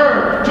permitted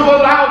her to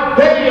allow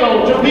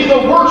Baal to be the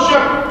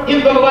worship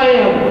in the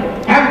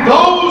land. And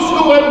those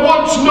who had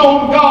once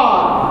known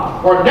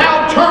God were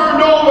now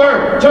turned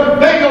over to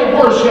Baal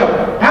worship,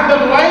 and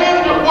the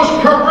land was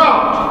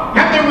corrupt,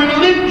 and the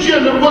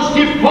religion was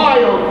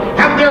defiled,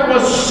 and there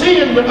was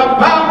sin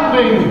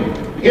abounding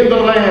in the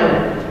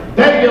land.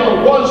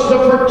 Baal was the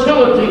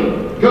fertility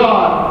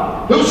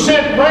god who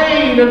sent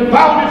rain and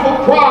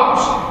bountiful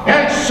crops,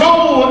 and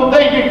so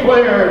they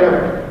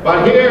declared.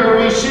 But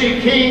here we see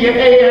King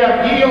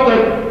Ahab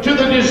yielded to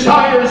the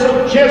desires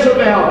of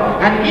Jezebel,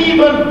 and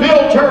even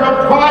built her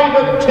a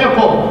private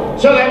temple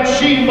so that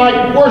she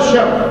might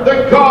worship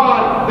the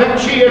God that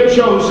she had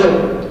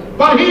chosen.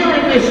 But here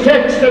in this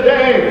text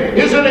today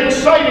is an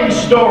exciting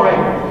story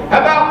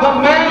about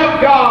the man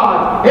of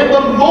God in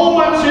the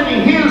moments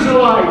in his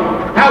life,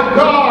 how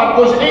God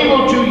was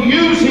able to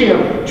use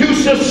him, to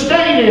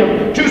sustain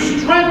him, to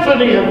strengthen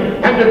him,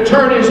 and to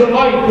turn his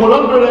life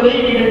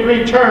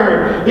 180-degree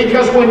turn.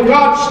 Because when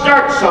God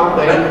starts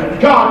something,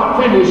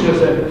 God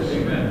finishes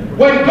it.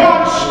 When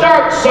God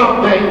starts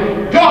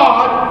something,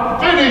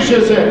 God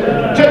finishes it.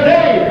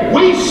 Today,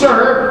 we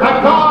serve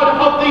a God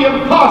of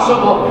the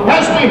impossible.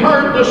 As we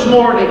heard this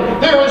morning,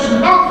 there is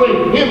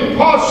nothing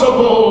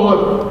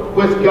impossible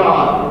with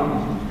God.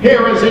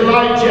 Here is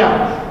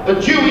Elijah. The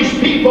Jewish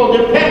people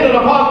depended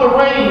upon the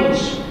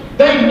rains.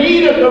 They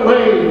needed the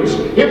rains.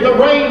 If the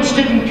rains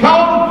didn't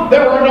come,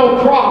 there were no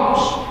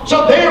crops.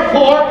 So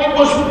therefore, it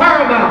was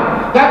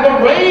paramount that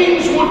the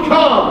rains would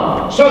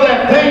come so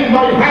that they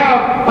might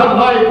have a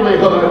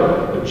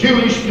livelihood. The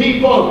Jewish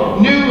people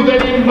knew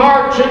that in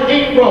March and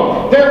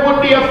April there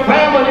would be a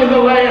famine in the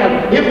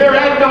land if there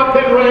had not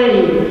been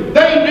rain.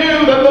 They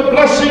knew that the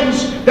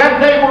blessings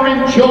that they were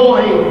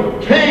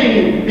enjoying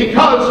came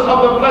because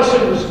of the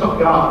blessings of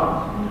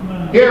God.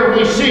 Here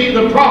we see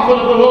the prophet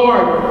of the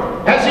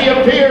Lord as he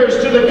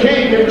appears to the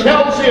king and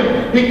tells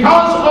him,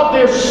 because of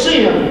their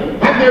sin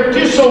and their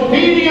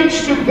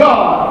disobedience to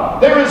God,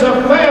 there is a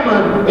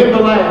famine in the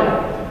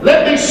land.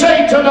 Let me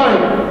say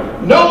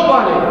tonight,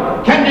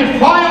 nobody can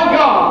defile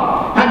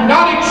God and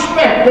not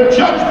expect the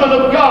judgment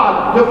of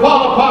God to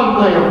fall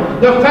upon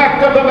them. The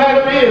fact of the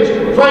matter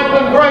is,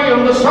 Franklin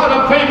Graham, the son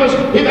of famous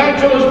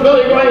evangelist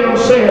Billy Graham,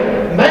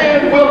 said,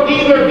 man will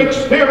either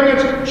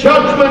experience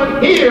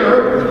judgment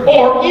here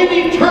or in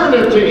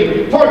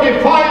eternity for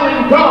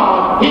defiling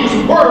God, His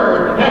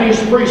Word, and His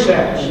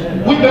precepts.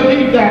 We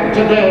believe that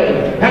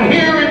today. And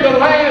here in the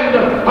land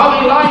of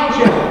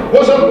Elijah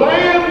was a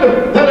land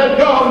that had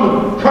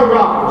gone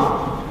corrupt.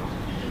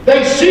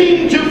 They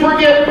seemed to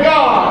forget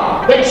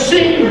God. They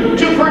seemed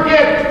to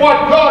forget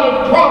what God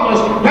had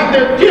promised, and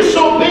their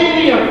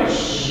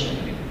disobedience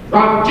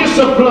brought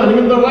discipline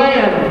in the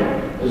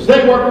land as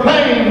they were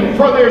paying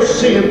for their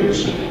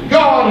sins.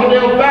 God had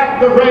held back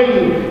the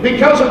rain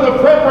because of the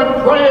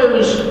fervent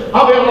prayers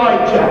of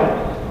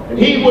Elijah. And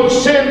He would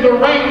send the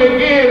rain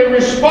again in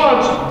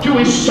response to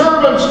His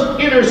servant's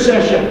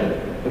intercession.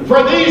 And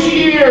for these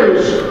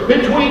years,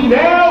 between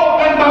now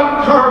and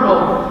Mount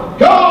Carmel,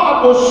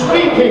 God was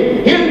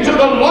speaking into the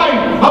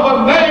life of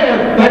a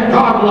man that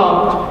God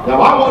loved.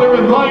 Now I want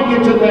to remind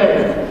you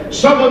today,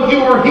 some of you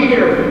are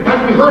here,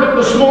 and we heard it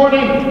this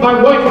morning,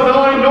 my wife and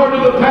I, nor do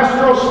the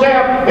pastoral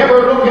staff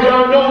ever look at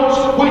our notes.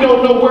 We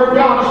don't know where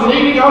God is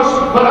leading us,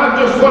 but I'm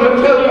just going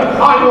to tell you,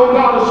 I know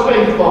God is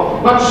faithful.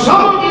 But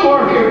some of you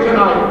are here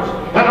tonight,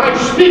 and I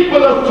speak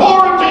with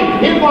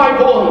authority in my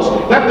voice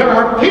that there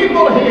are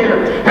people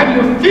here, and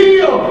you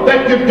feel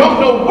that you don't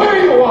know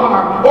where you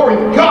are, or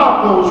if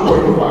God knows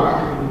where you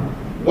are.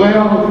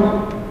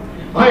 Well,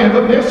 I have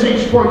a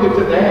message for you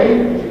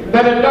today,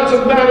 that it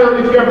doesn't matter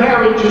if your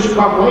marriage is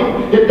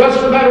crumbling, it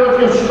doesn't matter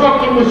if you're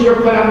struggling with your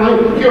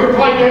family, your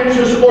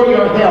finances, or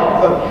your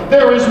health.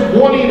 There is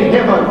one in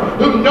heaven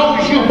who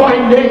knows you by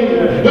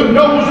name, who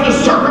knows the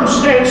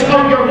circumstance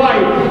of your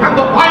life. And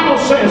the Bible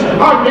says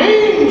our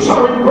names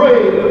are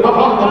engraved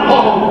upon the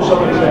palms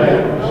of His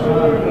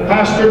hands.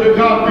 Pastor, does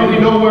God really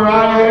know where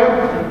I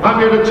am? I'm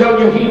here to tell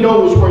you, He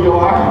knows where you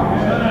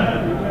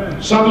are.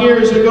 Some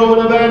years ago,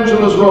 an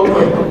evangelist wrote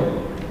me.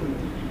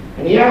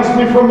 And he asked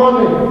me for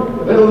money.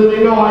 Little did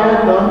he know I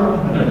had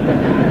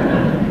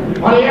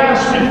none. But he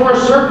asked me for a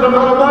certain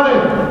amount of money.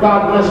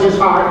 God bless his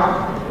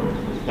heart.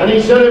 And he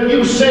said, if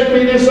you send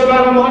me this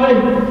amount of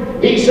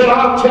money, he said,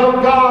 I'll tell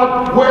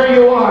God where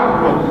you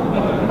are.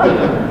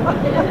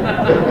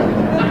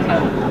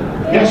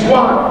 Guess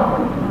what?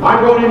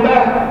 I wrote him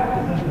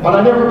back. But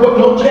I never put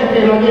no check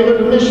in. I gave it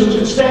to missions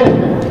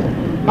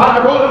instead. But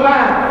I wrote him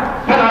back.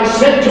 And I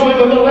said to him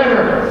in the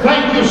letter,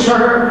 thank you,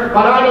 sir,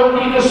 but I don't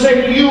need to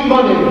send you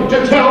money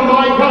to tell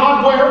my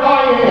God where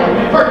I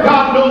am. For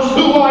God knows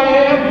who I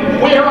am,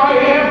 where I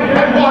am,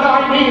 and what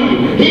I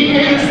need. He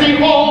is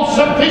the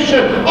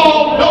all-sufficient,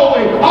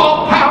 all-knowing,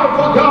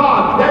 all-powerful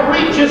God that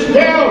reaches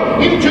down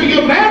into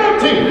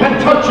humanity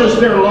and touches purchase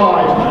their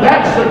lives.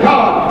 That's the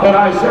God that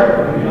I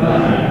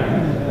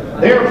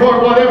serve.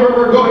 Therefore, whatever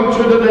we're going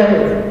through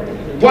today,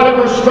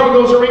 whatever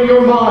struggles are in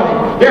your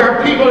mind, there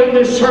are people in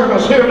this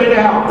service, hear me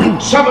now.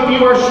 Some of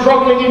you are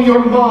struggling in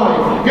your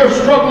mind. You're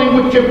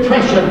struggling with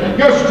depression.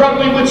 You're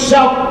struggling with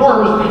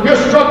self-worth.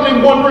 You're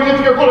struggling wondering if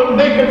you're going to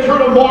make it through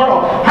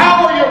tomorrow.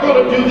 How are you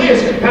going to do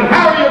this? And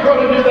how are you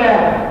going to do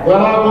that?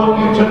 Well, I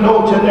want you to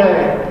know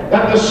today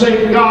that the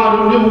same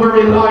God who knew where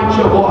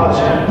Elijah was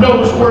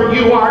knows where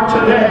you are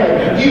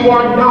today. You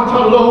are not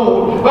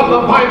alone. But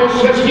the Bible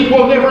says He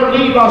will never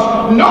leave us,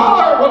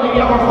 nor will He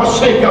ever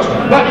forsake us.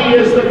 But He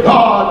is the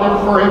God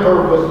that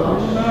forever with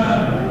us.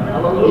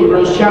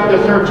 Hebrews chapter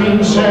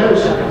 13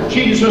 says,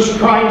 Jesus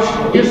Christ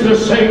is the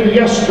same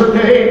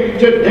yesterday,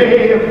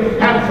 today,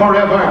 and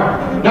forever.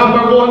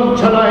 Number one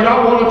tonight,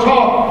 I want to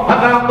talk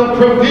about the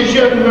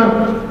provisions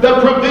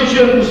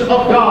of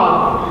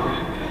God.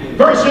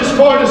 Verses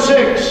 4 to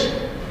 6.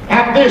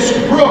 At this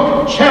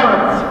brook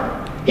Cherith,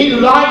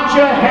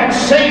 Elijah had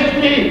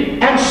safety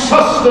and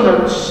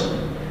sustenance.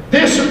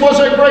 This was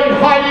a great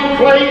hiding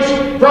place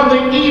from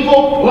the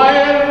evil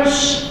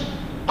plans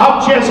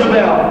of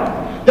Jezebel.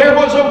 There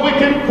was a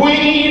wicked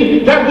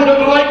queen that would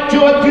have liked to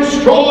have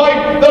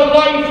destroyed the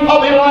life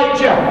of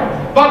Elijah.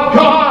 But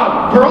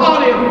God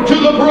brought him to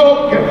the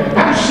brook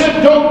and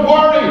said, don't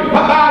worry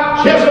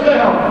about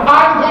Jezebel.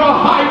 I'm going to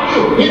hide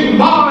you in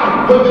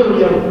my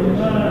pavilion.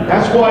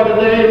 That's why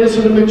today,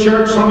 listen to me,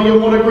 church, some of you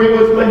won't agree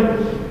with me.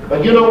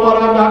 But you know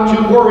what? I'm not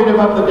too worried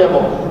about the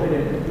devil.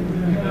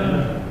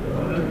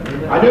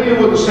 I knew you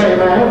wouldn't say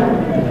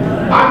that.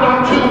 I'm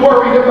not too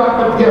worried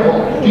about the devil.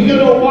 Do you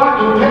know what?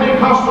 In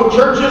Pentecostal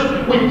churches,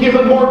 we've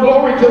given more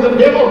glory to the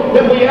devil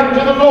than we have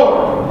to the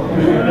Lord.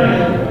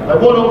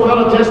 One old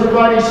fellow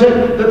testified, he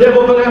said, the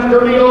devil been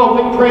after me all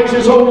week, praise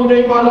His holy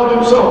name, I love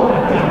Him so.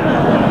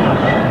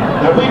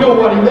 Now we know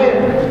what he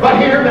meant, but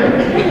hear me.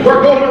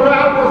 We're going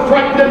around, we're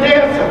frightened to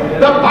death.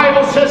 The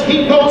Bible says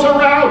he goes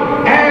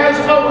around as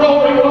a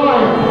roaring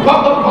lion.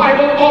 But the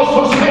Bible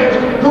also says,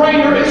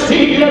 greater is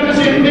He that is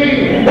in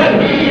me than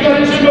he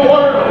that is in the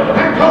world.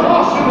 And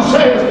Colossians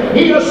says,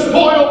 He has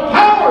spoiled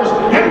powers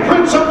and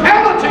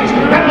principalities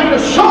and made a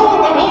show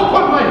of them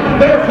openly.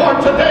 Therefore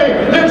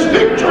today, there's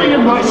victory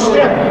in my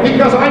step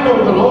because I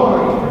know the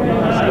Lord.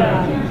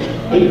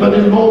 Even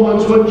in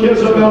moments when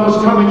Jezebel is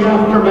coming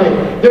after me,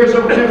 there's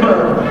a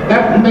river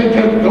that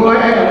maketh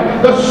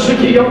glad the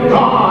city of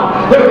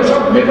God. There is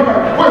a river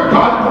where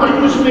God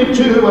brings me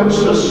to and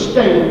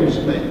sustains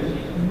me.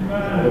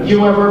 Have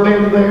you ever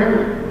been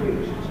there?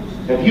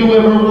 Have you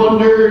ever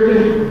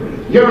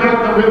wondered? You're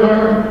at the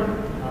river.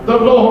 The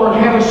Lord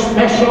had a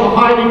special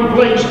hiding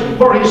place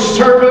for His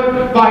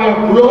servant by a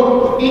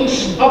brook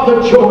east of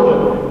the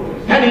Jordan.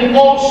 And He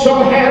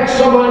also had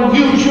some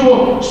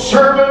unusual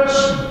servants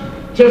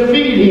to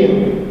feed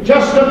Him.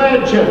 Just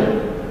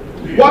imagine,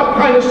 what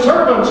kind of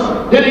servants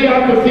did He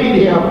have to feed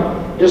Him?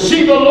 You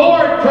see, the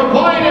Lord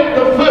provided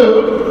the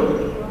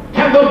food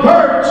and the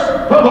birds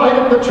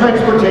provided the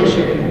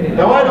transportation.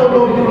 Now I don't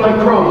know if you like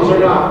crows or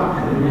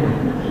not.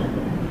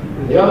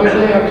 The other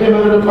day I came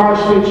into the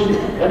parsonage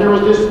and there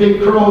was this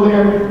big crow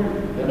there.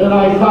 And then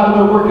I thought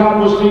about where God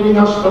was leading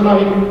us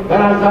tonight. And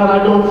I thought,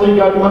 I don't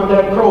think I'd want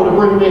that crow to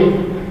bring me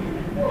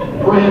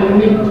bread and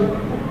meat.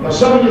 Now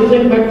some of you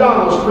think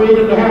McDonald's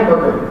created the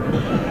hamburger.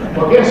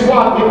 Well, guess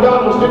what?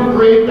 McDonald's didn't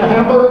create the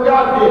hamburger,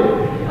 God did.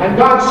 And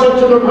God said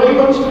to the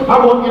ravens, I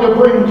want you to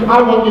bring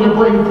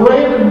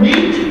bread and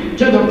meat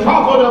to the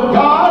prophet of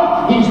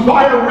God. He's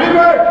by a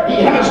river.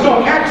 He has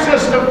no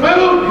access to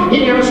food.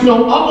 He has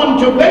no oven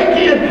to bake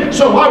in.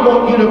 So I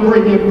want you to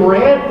bring him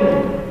bread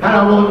and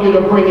I want you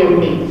to bring him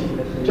meat.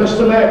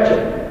 Just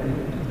imagine.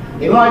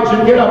 Elijah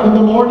would get up in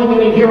the morning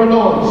and he'd hear a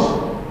noise.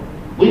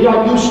 We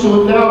got used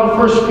to it now. The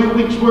first few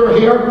weeks we were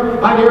here,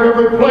 I'd hear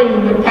every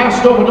plane that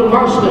passed over the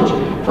parsonage.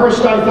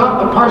 First I thought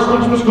the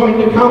parsonage was going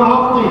to come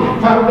off the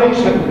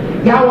foundation.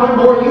 Now I'm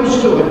more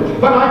used to it.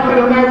 But I can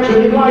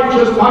imagine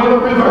Elijah's by the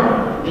river.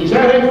 He's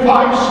at a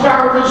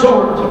 5-star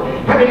resort.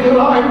 And he's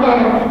lying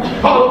back.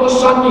 All of a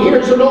sudden he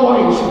hears a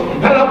noise.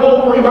 And up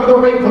over him are the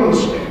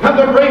ravens. And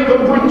the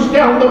raven brings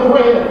down the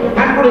bread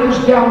and brings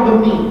down the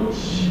meat.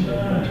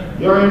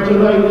 You're here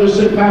tonight, you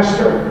say,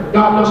 Pastor,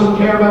 God doesn't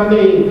care about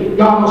me.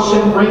 God will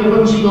send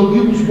ravens. He'll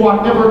use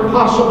whatever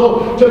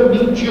possible to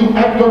meet you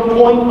at your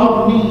point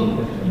of need.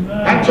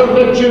 And to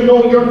let you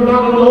know you're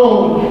not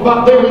alone.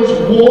 But there is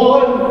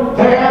one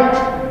that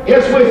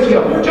is with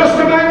you. Just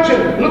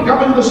imagine, look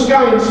up in the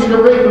sky and see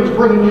the ravens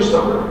bringing you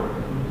something.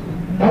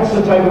 That's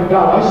the type of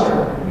God I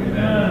serve.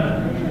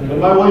 When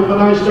my wife and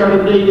I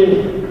started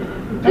dating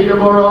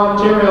Peterborough,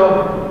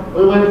 Ontario,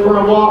 we went for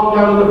a walk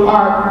down in the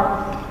park.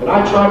 And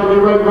I tried to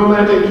be right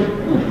romantic.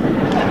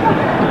 I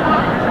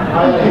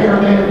had hair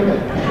then.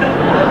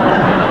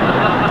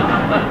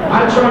 I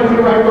tried to be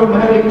right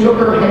romantic, took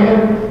her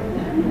hand.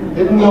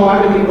 Didn't know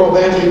how to be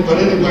romantic, but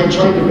anyway, I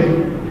tried to be.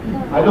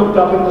 I looked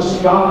up in the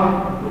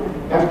sky.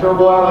 After a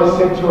while, I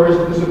said to her, is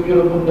this a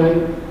beautiful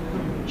night?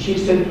 She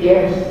said,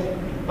 yes.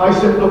 I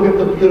said, look at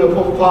the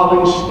beautiful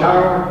falling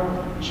star.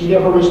 She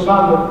never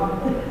responded.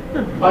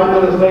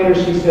 5 minutes later,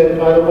 she said,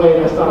 by the way,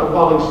 that's not a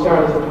falling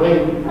star, it's a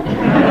plane.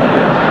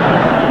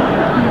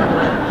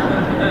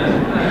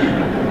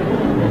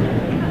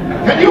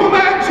 Can you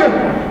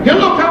imagine? You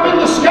look up in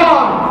the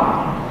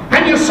sky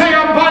and you say,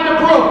 I'm by the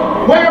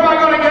brook. Where am I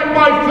going to get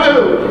my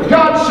food?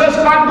 God says,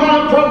 I'm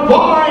going to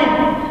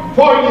provide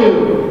for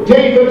you.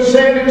 David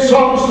said in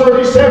Psalms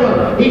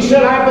 37, he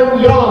said, I've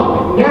been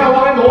young, now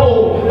I'm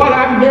old, but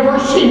I've never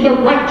seen the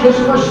righteous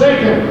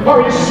forsaken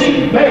or his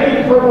seed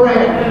begging for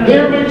bread.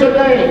 Hear me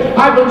today.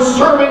 I've been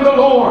serving the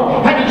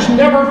Lord, and He's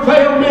never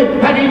failed me,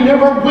 and He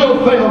never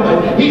will fail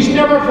me. He's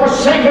never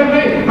forsaken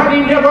me, and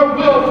He never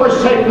will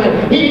forsake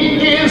me.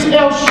 He is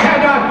El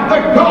Shaddai,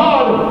 the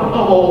God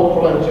of all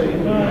plenty.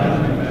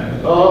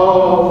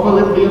 Oh,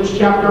 Philippians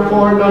chapter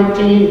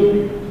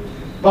 4:19.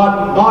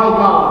 But my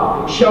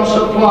God shall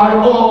supply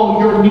all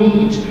your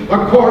needs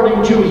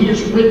according to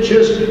His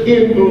riches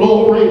in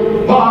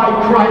glory by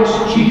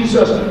Christ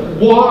Jesus.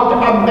 What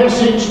a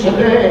message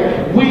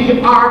today. We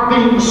are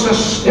being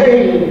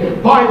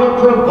sustained by the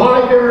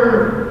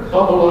provider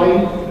of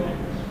life.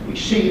 We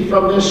see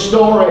from this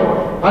story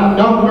a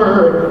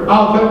number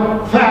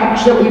of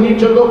facts that we need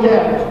to look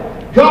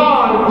at.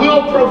 God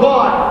will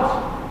provide,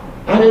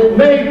 and it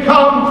may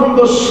come from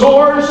the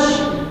source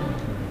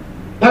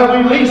that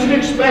we least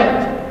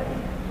expect.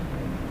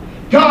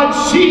 God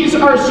sees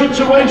our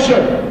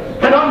situation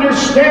and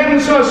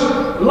understands us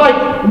like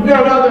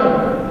none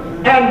other.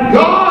 And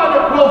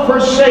God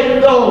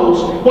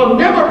will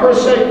never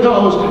forsake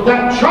those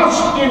that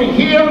trust in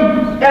Him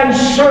and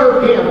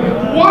serve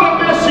Him. What a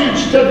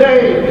message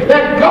today,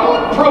 that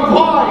God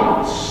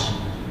provides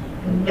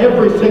and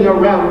everything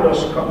around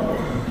us comes.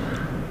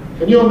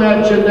 Can you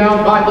imagine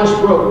now by this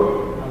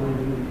brook?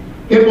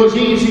 It was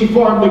easy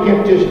for him to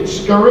get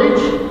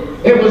discouraged.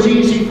 It was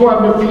easy for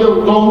him to feel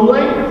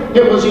lonely.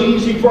 It was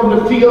easy for him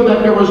to feel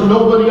that there was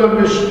nobody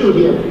understood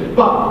him.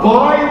 But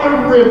by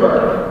the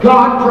river,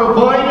 God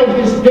provided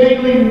his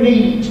daily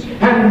needs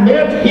and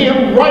met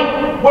him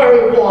right where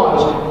it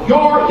was.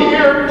 You're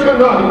here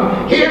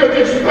tonight. Hear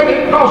this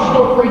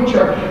Pentecostal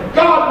preacher.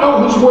 God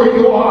knows where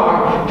you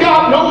are.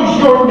 God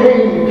knows your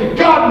name.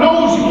 God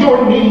knows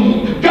your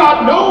need.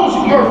 God knows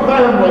your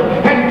family.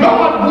 And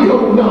God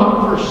will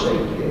not forsake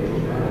you.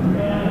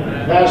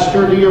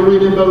 Pastor, do you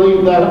really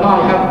believe that?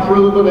 I have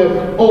proven it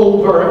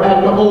over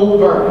and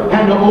over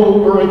and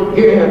over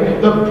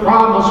again. The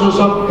promises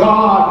of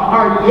God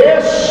are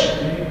yes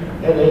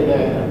and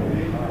amen.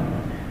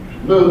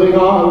 Moving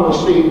on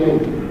this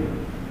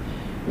evening,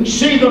 we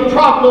see the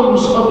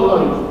problems of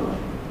life.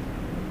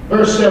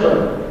 Verse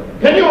 7.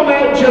 Can you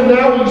imagine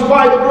now he's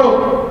by the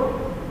brook?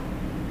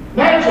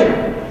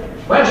 Imagine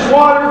fresh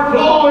water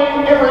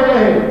flowing every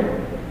day.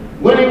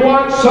 When he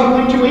wants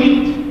something to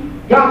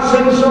eat, God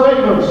sends the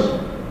ravens.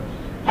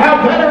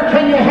 How better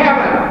can you have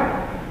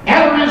it?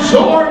 At a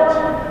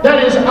resort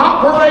that is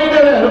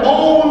operated and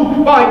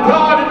owned by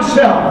God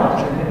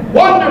Himself.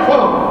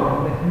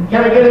 Wonderful!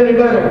 Can it get any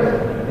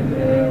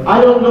better? I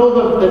don't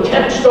know, the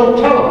text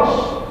don't tell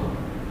us.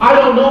 I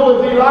don't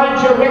know if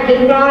Elijah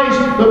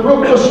recognized the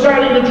brook was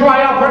starting to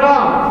dry up or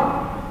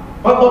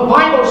not. But the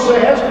Bible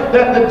says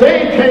that the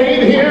day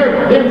came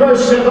here in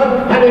verse 7,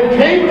 and it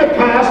came to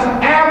pass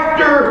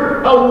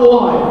after a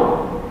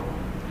while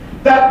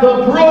that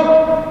the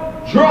brook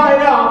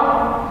dried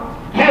up,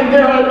 and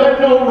there had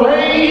been no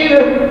rain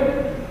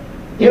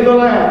in the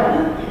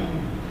land.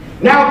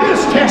 Now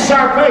this tests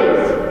our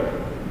faith.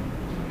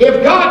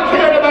 If God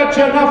cared about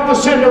you enough to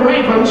send the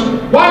ravens,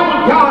 why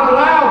would God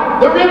allow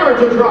the river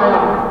to dry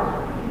up?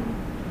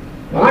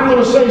 Well, I'm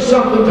going to say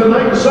something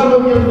tonight, and some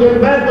of you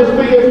get mad with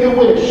me if you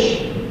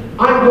wish.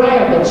 I'm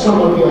glad that some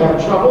of you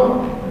have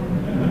trouble.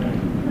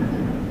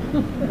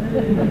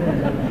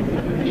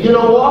 You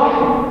know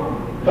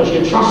why? Because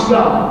you trust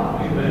God.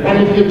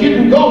 And if you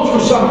didn't go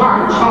through some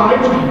hard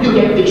times,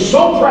 you'd be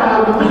so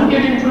proud you couldn't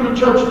get in through the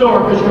church door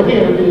because your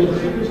hand is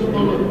as thick as a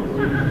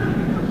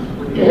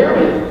balloon. You hear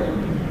me?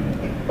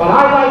 But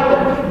I like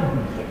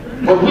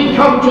it. When we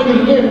come to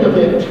the end of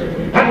it,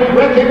 and we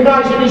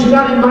recognize it is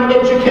not in my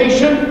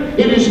education,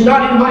 it is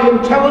not in my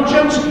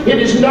intelligence, it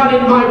is not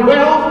in my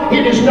wealth,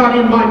 it is not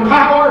in my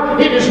power,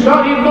 it is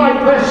not in my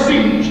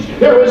prestige.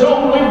 There is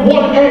only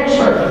one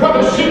answer for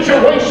the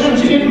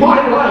situations in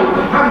my life,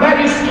 and that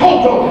is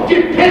total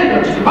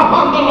dependence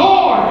upon the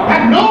Lord,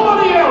 and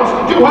nobody else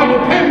do I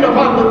depend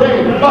upon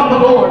today but the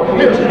Lord.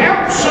 There's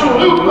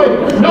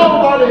absolutely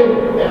nobody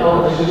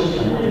else.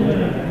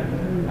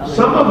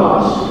 Some of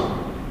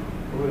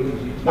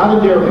us, not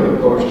endearing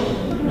of course,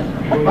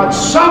 but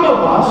some of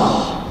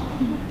us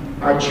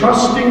are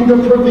trusting the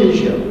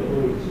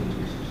provision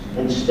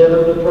instead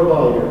of the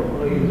provider.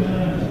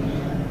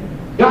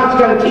 God's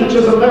got to teach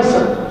us a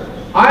lesson.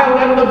 I'll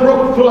let the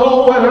brook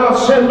flow and I'll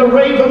send the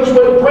ravens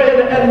with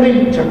bread and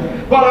meat.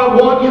 But I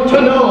want you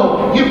to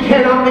know you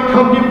cannot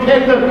become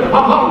dependent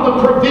upon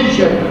the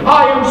provision.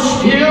 I am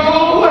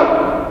still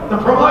the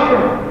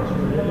provider.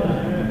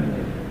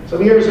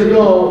 Some years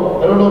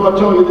ago, I don't know if I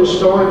told you this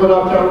story, but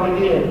I'll tell it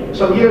again.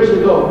 Some years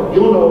ago,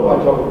 you'll know if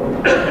I told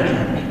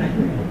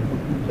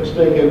it. Just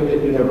think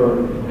if you never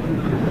heard it.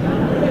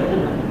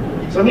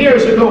 Some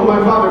years ago, my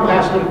father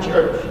pastored a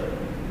church.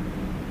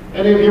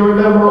 Any of you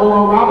remember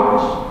Oral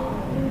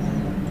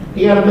Roberts?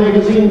 He had a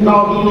magazine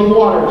called Healing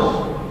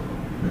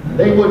Waters.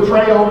 They would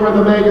pray over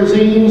the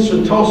magazines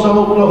in Tulsa,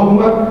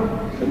 Oklahoma,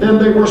 and then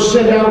they were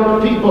sent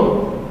out to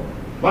people.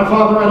 My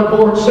father had a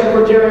board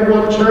secretary in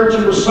one church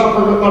and was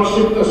suffering with much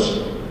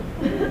sickness.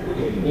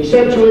 He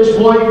said to his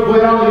wife,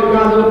 well, he had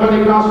gone to the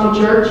Pentecostal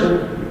church,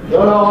 and I've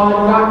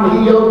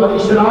gotten healed, but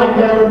he said, I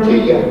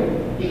guarantee you.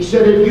 He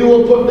said, if you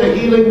will put the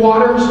healing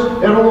waters,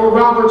 and Oral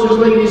Roberts has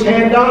laid his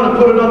hand down and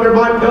put it under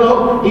my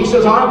pillow, he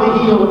says, I'll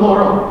be healed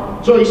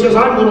tomorrow. So he says,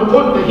 I'm going to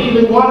put the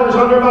healing waters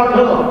under my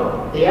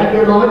pillow. He had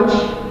their lunch,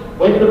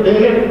 went to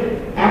bed.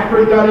 After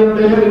he got in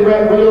bed, he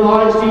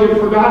realized he had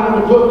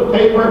forgotten to put the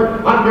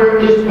paper under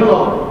his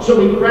pillow. So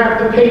he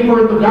grabbed the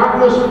paper in the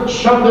darkness,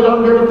 shoved it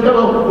under the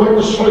pillow, went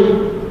to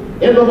sleep.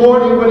 In the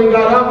morning when he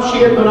got up,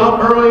 she had been up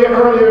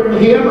earlier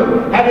than him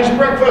and had his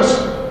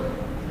breakfast.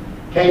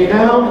 Came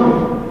down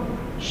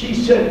and she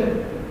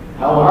said,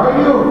 how are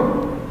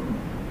you?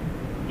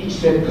 He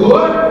said,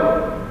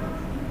 good.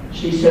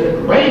 She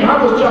said, great.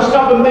 I was just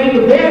up and made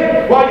the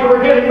bed while you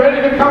were getting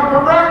ready to come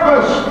for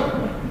breakfast.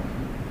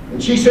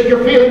 And she said,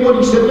 you're feeling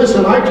good? He said,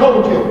 listen, I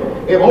told you,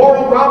 if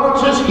Oral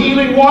Roberts'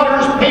 Healing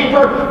Waters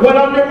paper went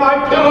under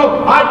my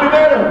pillow, I'd be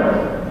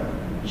better.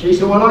 She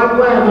said, well, I'm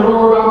glad that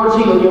Oral Roberts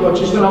healed you, but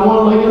she said, I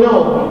want to let you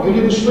know, you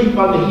didn't sleep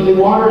on the Healing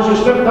Waters, you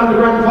slept on the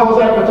Grand Falls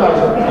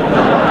advertiser.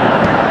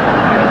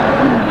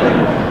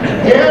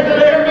 Here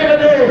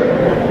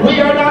today, we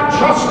are not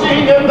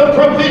trusting in the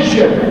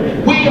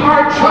provision. We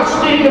are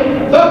trusting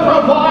the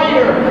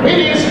provider. It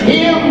is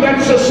Him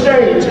that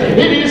sustains.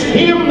 It is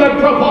Him that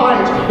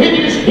provides. It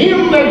is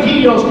Him that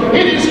heals.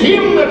 It is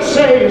Him that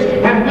saves.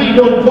 And we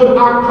don't put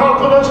our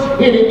confidence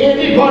in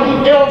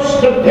anybody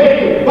else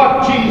today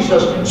but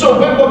Jesus. So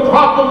when the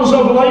problems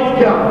of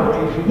life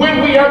come,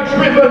 when we are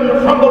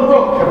driven from the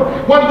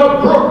brook, when the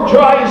brook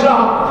dries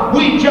up,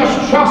 we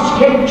just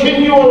trust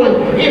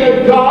continually in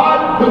a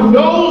God who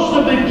knows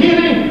the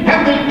beginning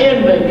and the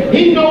ending.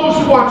 He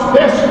knows what's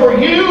best for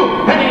you,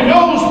 and He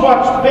knows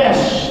what's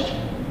best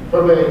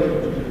for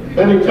me.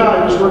 Many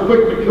times we're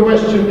quick to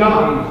question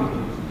God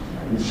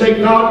and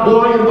say, God,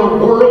 why in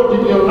the world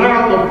did you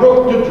allow the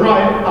brook to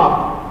dry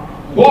up?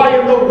 Why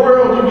in the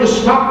world did you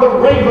stop the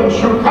ravens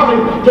from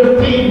coming to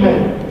feed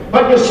me?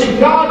 But you see,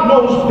 God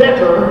knows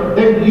better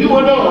than you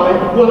and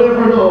I will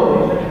ever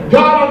know.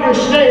 God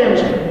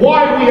understands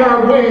why we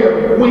are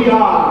where we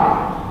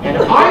are. And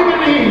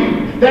I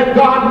believe that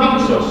God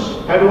meets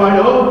us. How do I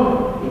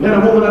know? He met a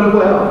woman at a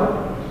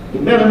well. He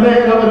met a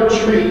man up at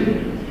a tree.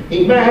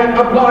 He met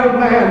a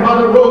blind man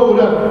by the road,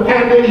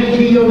 and He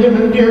healed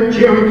him near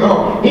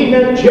Jericho. He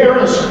met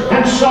Jairus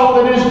and saw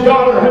that his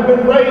daughter had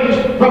been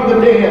raised from the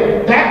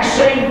dead. That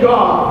same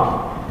God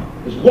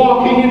is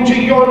walking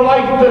into your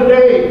life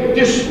today,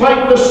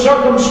 despite the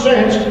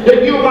circumstance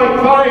that you might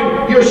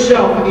find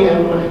yourself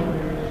in.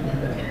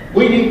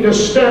 We need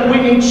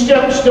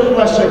steps to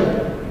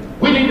blessing.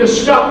 We need to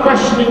stop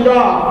questioning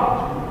God.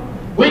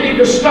 We need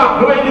to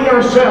stop blaming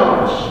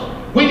ourselves.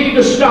 We need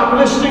to stop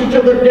listening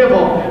to the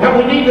devil, and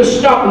we need to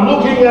stop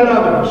looking at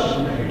others.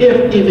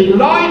 If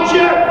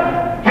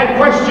Elijah had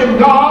questioned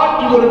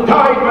God, he would have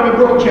died by the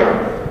brook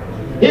Cherith.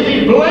 If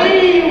he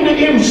blamed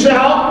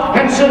himself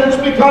and said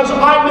it's because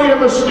I made a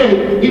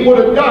mistake, he would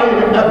have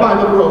died by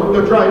the brook,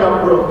 the dried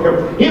up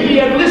brook. If he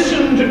had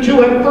listened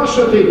to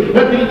adversity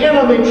that the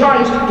enemy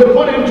tries to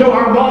put into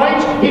our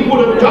minds, he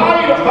would have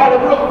died by the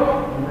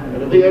brook.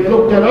 If he had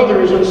looked at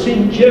others and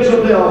seen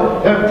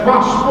Jezebel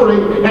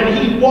prospering and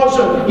he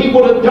wasn't, he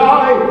would have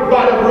died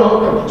by the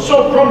brook.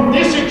 So from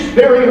this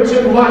experience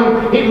in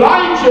life,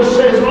 Elijah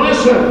says,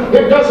 listen,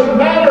 it doesn't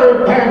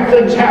matter if bad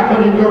things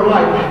happen in your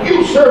life.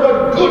 You serve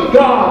a good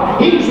God.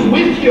 He's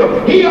with you.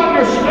 He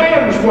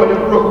understands why the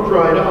brook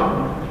dried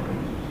up.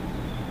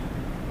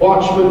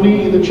 Watchman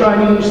Nee, the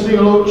Chinese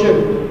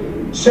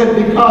theologian, said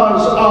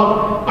because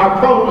of our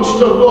proneness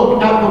to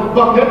look at the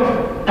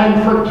bucket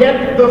and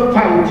forget the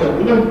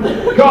fountain,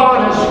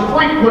 God has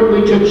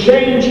frequently to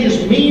change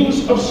His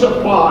means of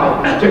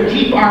supply to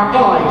keep our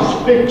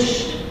eyes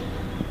fixed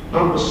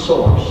on the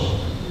source.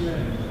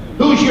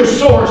 Who's your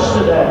source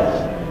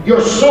today? Your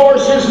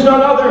source is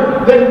none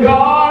other than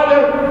God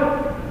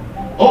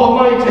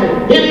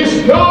Almighty. It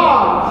is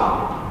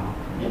God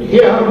and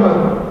Him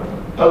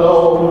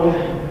alone.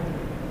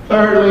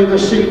 Thirdly,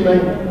 this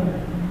evening,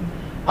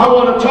 I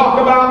want to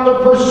talk about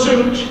the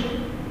pursuit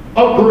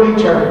of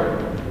greater.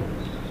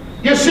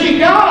 You see,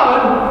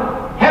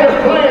 God had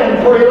a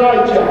plan for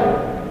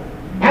Elijah,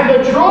 and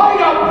the dried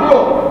up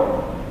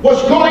brook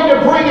was going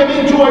to bring him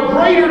into a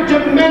greater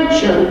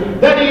dimension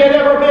than he had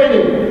ever been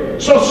in.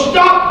 So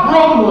stop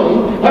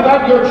grumbling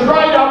about your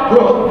dried up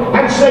brook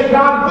and say,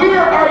 God,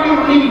 where are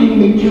you leading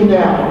me to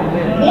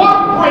now?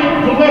 What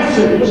great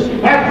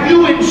blessings have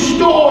you in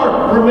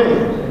store for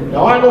me?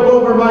 Now I look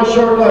over my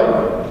short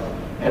life,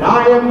 and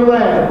I am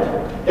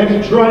glad that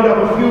He dried up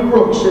a few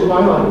brooks in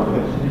my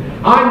life.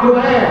 I'm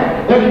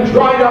glad that He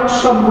dried up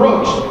some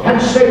brooks and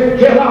said,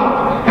 get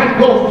up and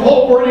go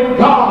forward in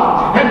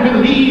God and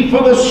believe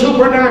for the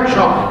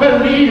supernatural.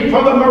 Believe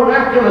for the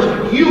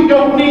miraculous. You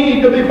don't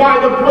need to be by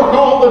the brook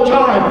all the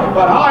time,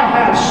 but I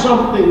have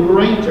something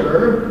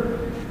greater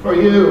for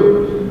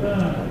you.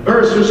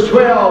 Verses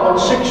 12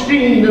 and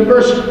 16 and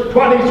verse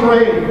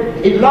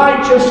 23.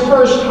 Elijah's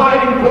first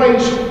hiding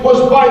place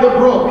was by the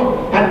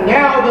brook, and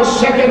now the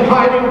second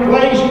hiding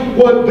place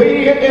would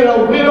be in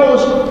a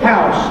widow's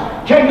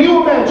house. Can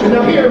you imagine?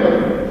 Now hear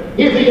me.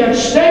 If he had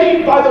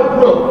stayed by the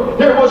brook,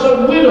 there was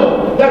a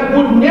widow that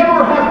would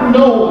never have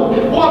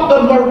known what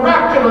the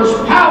miraculous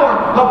power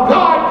of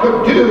God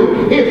could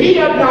do. If he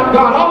had not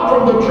got up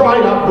from the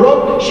dried up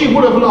brook, she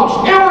would have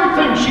lost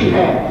everything she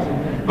had.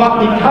 But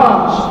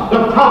because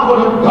the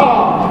prophet of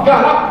God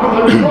got up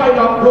from the dried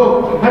up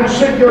brook and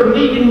said, you're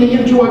leading me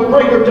into a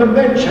greater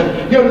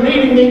dimension, you're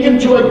leading me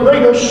into a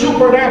greater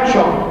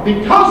supernatural,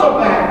 because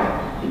of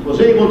that, he was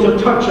able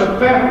to touch a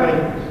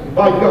family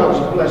by God's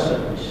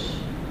blessings.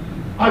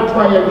 I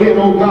pray again,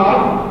 oh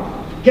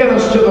God, get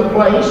us to the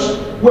place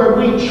where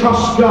we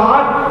trust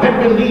God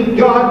and believe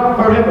God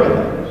for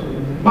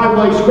everything. My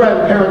wife's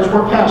grandparents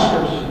were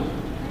pastors.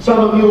 Some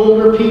of you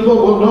older people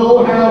will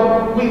know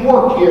how we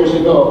worked years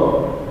ago.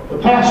 The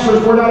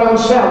pastors were not on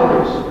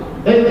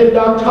salaries. They lived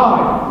on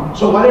tithe.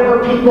 So whatever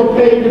people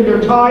paid in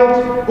their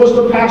tithes was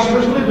the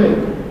pastor's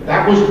living.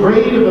 That was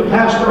great if a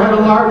pastor had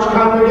a large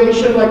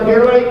congregation like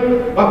Deer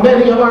Lake, but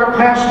many of our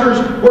pastors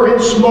were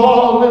in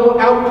small little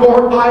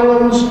outport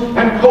islands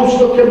and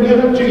coastal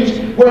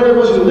communities where there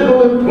was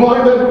little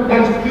employment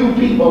and few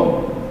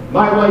people.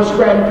 My wife's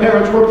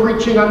grandparents were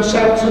preaching on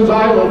Samson's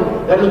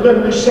Island that has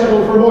been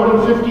resettled for more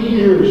than 50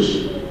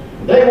 years.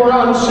 They were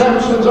on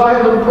Samson's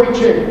Island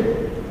preaching.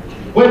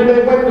 When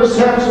they went to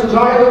Samson's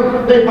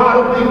Island, they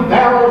bought a big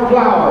barrel of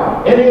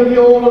flour. Any of you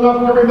old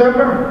enough to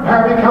remember?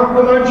 Harvey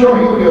Conklin, I'm sure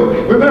you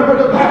do. Remember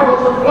the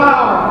barrels of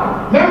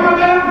flour? Remember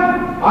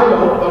them? I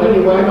don't, but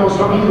anyway, I know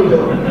some of you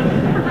do.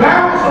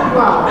 Barrels of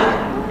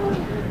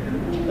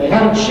flour. They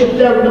had them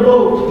shipped out in a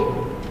boat.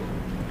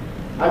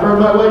 I've heard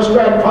my wife's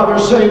grandfather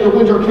say the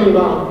winter came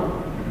on.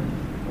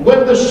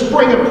 When the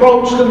spring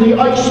approached and the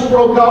ice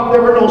broke up,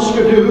 there were no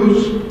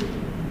skidoos.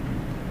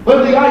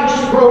 When the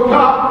ice broke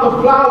up,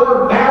 the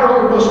flour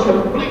barrel was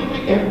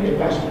completely empty,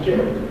 Pastor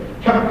Jim.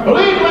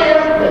 Completely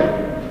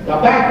empty.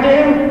 Now back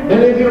then,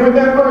 many of you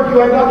remember, if you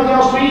had nothing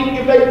else to eat,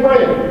 you baked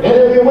bread.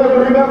 Any of you women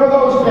remember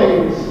those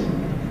days?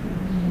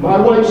 My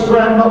wife's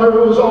grandmother,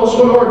 who was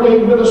also an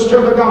ordained minister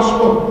of the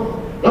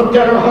gospel, looked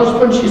at her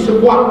husband. She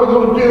said, what are we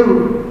going to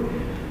do?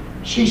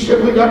 She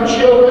said, we got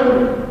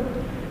children,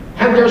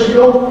 and there's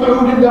no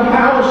food in the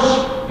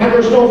house, and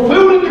there's no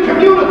food in the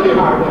community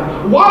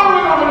hardly. What are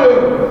we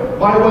going to do?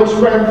 My wife's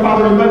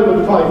grandfather, he might have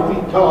been 5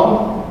 feet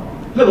tall,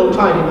 little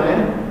tiny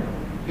man.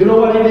 You know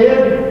what he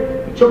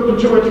did? He took the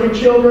 2 or 3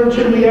 children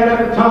Jim he had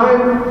at the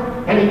time,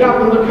 and he got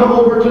them to come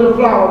over to the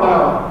flour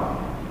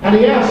barrel. And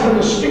he asked them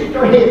to stick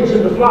their heads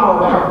in the flour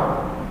barrel.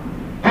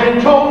 And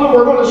he told them,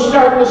 we're going to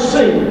start to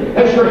sing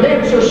as your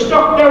heads are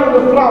stuck down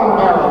in the flour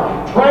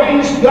barrel.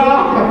 Praise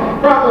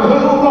God, from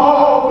whom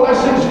all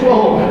blessings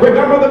flow.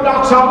 Remember the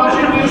doxology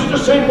we used to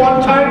sing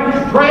one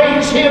time?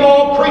 Praise Him,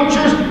 all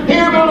creatures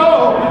here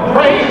below.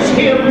 Praise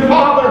Him,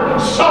 Father,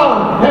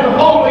 Son, and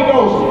Holy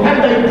Ghost.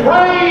 And they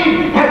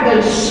prayed and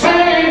they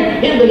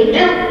sang in the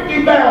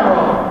empty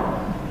barrel.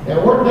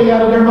 And weren't they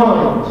out of their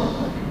minds?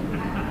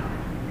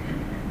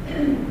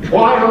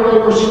 While they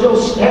were still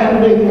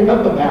standing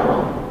at the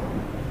barrel,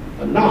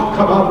 a knock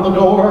come on the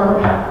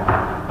door.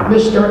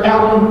 Mr.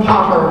 Alan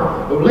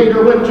Potter, who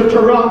later went to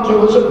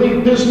Toronto as a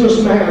big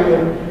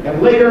businessman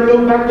and later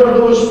moved back to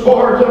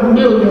Lewisport, a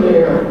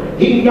millionaire.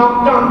 He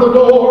knocked on the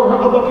door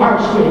of the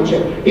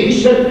parsonage.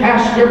 He said,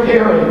 Pastor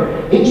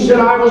Perry, he said,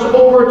 I was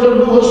over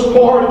to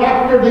Lewisport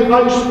after the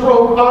ice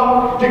broke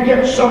up to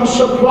get some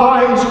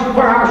supplies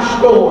for our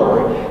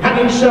store.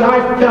 And he said,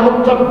 I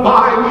felt to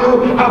buy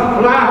you a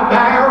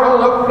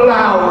barrel of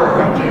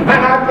flour. And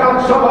I've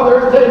got some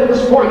other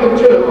things for you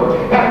too.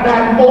 At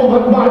that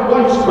moment, my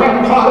wife's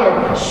grandfather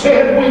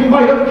said we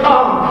might have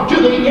come to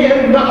the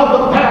end of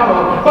the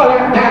barrel, but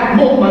at that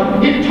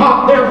moment it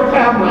taught their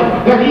family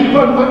that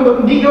even when the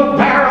meal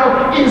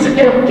barrel is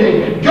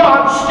empty,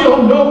 God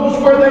still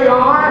knows where they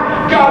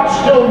are, God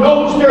still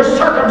knows their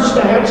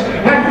circumstance,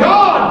 and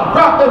God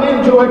brought them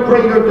into a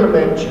greater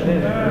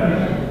dimension.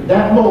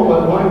 That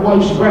moment, my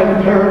wife's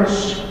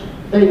grandparents,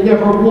 they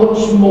never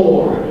once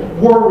more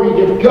worried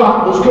if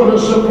God was going to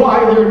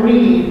supply their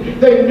need.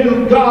 They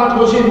knew God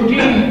was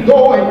indeed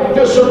going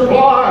to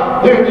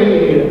supply their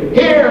need.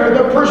 Here,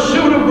 the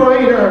pursuit of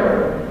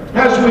greater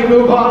as we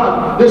move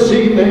on this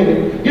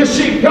evening. You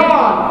see,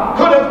 God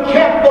could have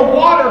kept the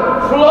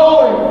water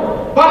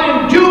flowing, but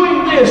in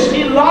doing this,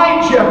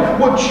 Elijah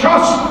would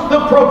trust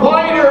the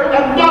provider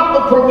and not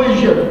the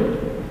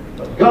provision.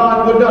 But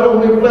God would not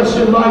only bless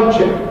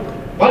Elijah,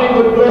 but He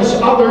would bless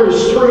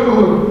others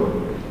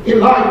through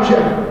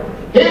Elijah.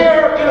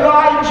 Here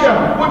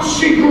Elijah would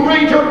see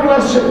greater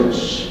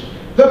blessings.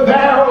 The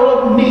barrel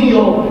of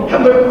meal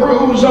and the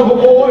cruse of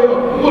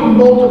oil would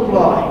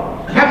multiply.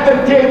 And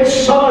the dead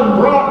son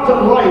brought to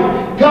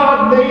life.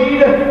 God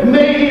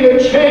made a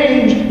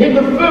change in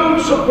the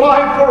food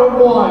supply for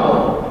a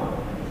while,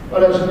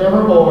 but it's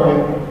never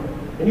boring.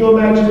 Can you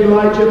imagine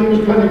Elijah if he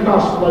was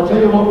Pentecostal? I tell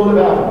you what would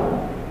have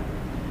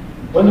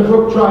happened. When the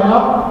brook dried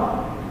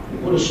up, he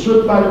would have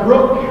stood by the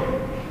brook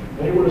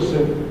and he would have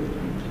said,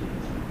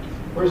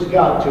 where's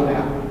God to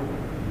now?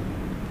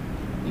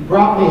 He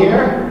brought me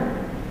here.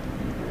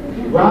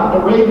 He brought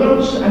the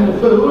ravens and the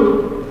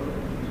food.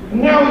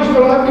 And now he's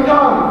going to let me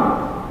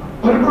die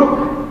by the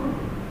brook.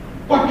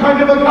 What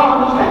kind of a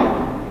God is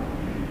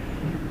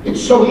that?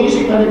 It's so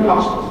easy,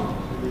 Pentecostals.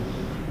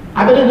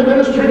 I've been in the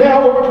ministry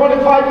now over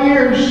 25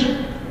 years.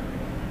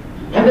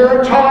 And there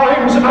are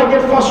times I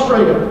get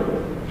frustrated.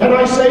 Can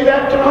I say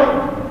that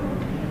tonight?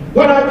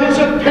 When I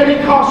visit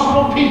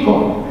Pentecostal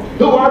people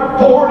who are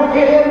born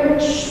again,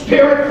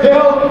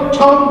 spirit-filled,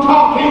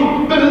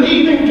 tongue-talking,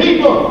 believing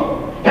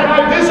people, and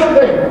I visit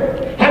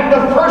them, and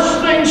the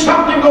first thing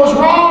something goes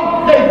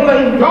wrong, they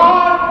blame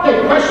God, they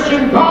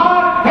question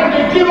God, and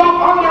they give up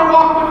on their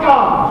walk with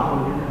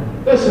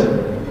God. Listen,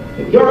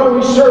 if you're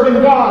only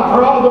serving God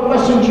for all the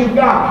blessings you've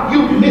got,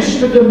 you've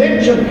missed a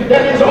dimension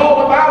that is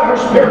all about our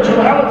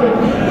spirituality.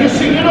 You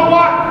see, you know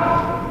what?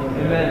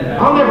 Amen.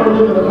 I'll never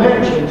live in a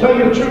mansion. Tell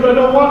you the truth, I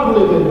don't want to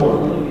live in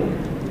one.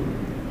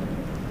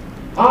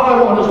 All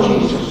I want is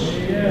Jesus.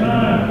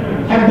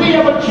 And we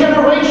have a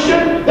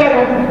generation that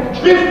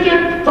have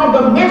drifted from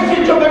the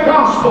message of the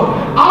gospel.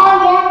 I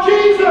want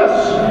Jesus.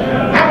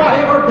 And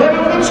whatever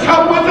benefits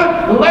come with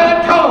it, let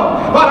it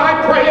come. But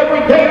I pray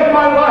every day of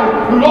my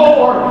life,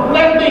 Lord,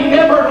 let me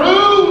never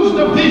lose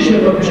the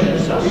vision of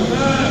Jesus.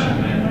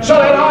 So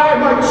that I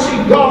might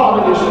see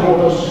God in His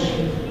fullness.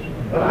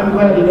 And I'm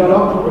glad He got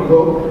up from the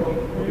boat.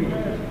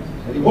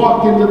 And He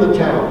walked into the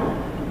town.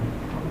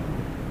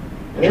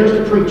 And here's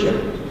the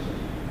preacher.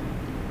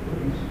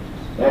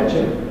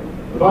 Imagine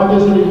if I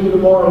visited you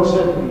tomorrow and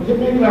said, give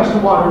me a glass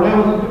of water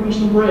now and give me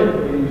some bread.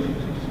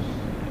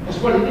 That's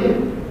what he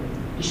did.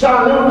 He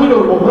saw a little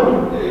widow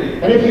woman,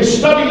 and if you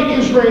study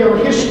Israel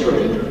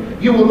history,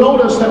 you will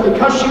notice that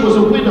because she was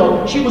a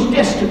widow, she was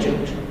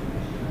destitute.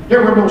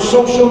 There were no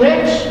social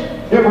nets.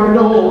 There were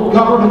no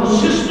government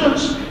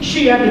assistance.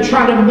 She had to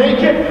try to make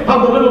it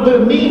on the little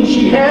bit of means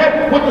she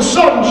had with the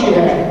son she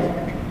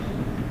had.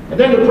 And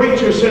then the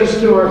preacher says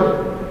to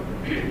her,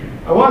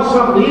 I want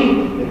something to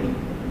eat.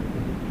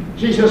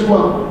 She says,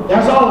 well,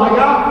 that's all I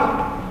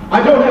got.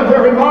 I don't have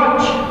very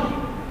much.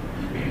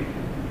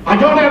 I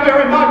don't have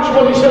very much.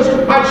 Well, he says,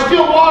 I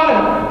still want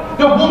it.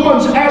 The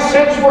woman's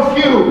assets were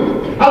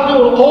few. A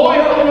little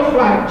oil in a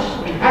flax,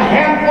 a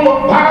handful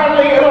of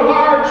barley in a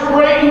large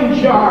grain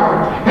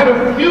jar, and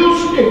a few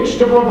sticks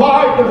to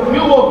provide the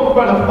fuel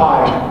for the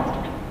fire.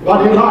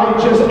 But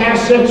Elijah's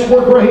assets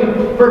were great,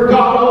 for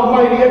God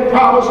Almighty had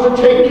promised to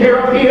take care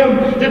of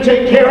him, to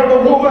take care of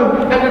the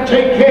woman, and to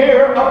take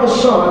care of the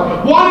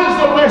son. What is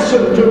the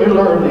lesson to be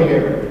learned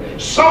here?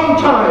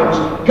 Sometimes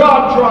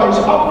God dries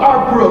up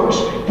our brooks,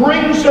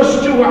 brings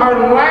us to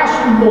our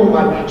last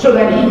moment, so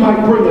that He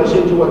might bring us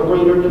into a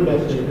greater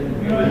dimension.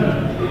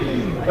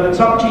 But it's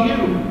up to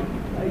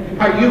you.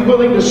 Are you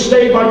willing to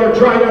stay by your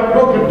dried up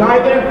brook and die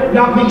there?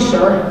 Not me,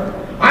 sir.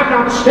 I'm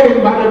not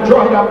staying by the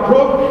dried up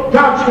brook.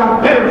 God's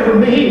got better for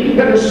me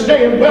than to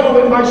stay and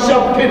wallow in my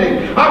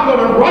self-pity. I'm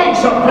going to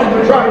rise up from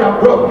the dried up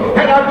brook,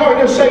 and I'm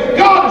going to say,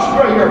 God is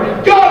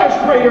greater. God is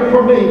greater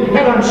for me.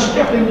 And I'm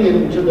stepping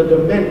into the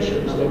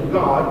dimensions that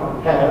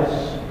God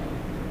has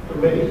for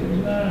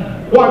me.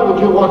 Why would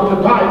you want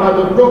to die by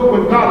the brook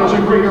when God is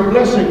a greater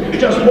blessing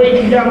just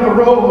waiting down the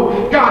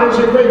road? God is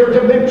a greater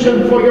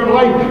dimension for your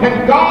life,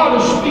 and God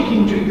is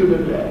speaking to you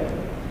today.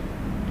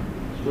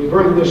 As we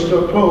bring this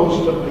to a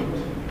close tonight,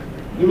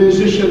 the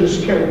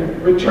musicians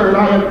can return.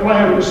 I had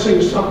planned to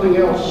sing something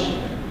else,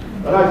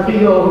 but I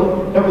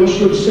feel that we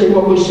should sing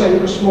what we sang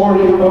this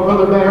morning about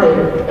Brother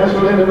Barry has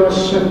led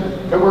us,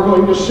 and we're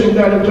going to sing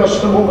that in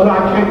just a moment.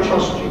 I can't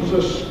trust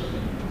Jesus.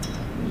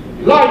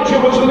 Elijah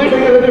was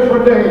living in a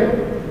different day.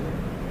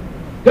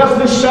 Does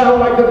this sound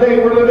like the day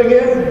we're living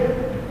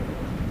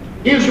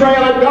in? Israel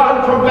had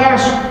gone from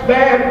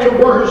bad to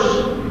worse.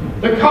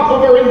 The cup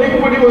of her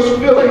iniquity was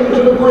filling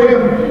to the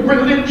brim.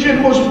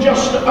 Religion was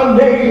just a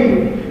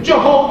name.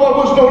 Jehovah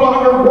was no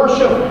longer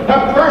worship.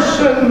 A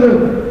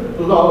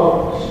person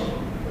loves.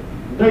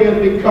 They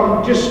had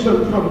become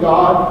distant from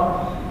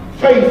God.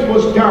 Faith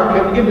was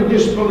darkened into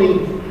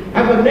disbelief.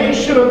 And the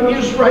nation of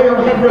Israel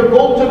had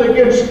revolted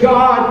against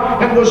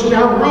God and was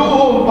now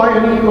ruled by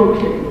an evil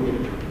king.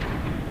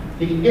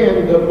 The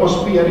end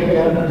must be at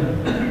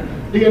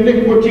hand. The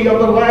iniquity of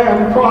the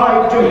land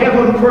cried to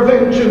heaven for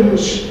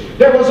vengeance.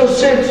 There was a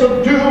sense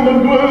of doom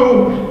and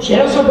gloom.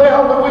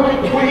 Jezebel, the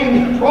wicked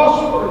queen,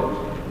 prospered.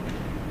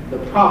 The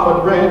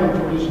prophet ran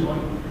for his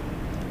life.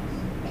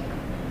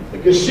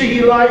 But you see,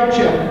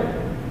 Elijah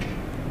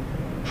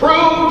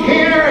proved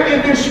here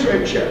in this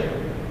scripture,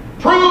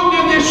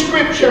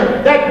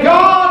 that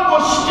God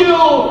was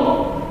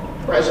still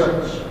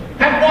present.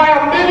 And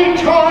while many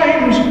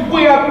times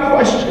we have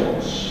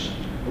questions,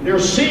 and there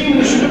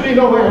seems to be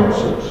no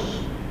answers,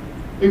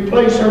 we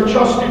place our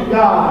trust in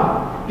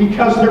God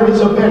because there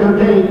is a better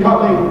day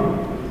coming.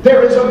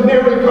 There is a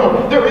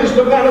miracle. There is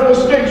the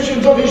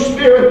manifestations of His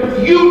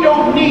Spirit. You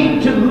don't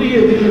need to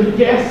live in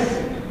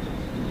death,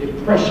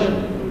 depression,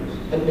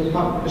 and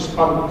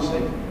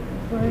despondency.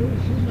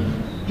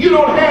 You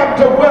don't have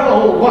to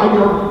wallow by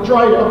your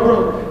dried up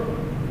brook.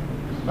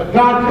 But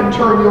God can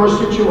turn your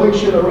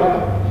situation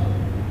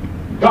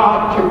around.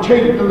 God can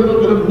take a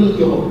little bit of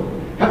meal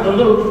and a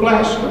little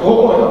flask of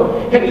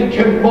oil, and He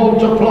can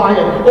multiply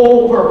it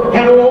over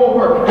and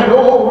over and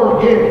over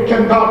again.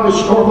 Can God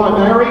restore my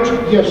marriage?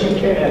 Yes, He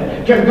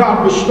can. Can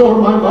God restore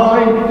my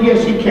mind?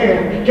 Yes, He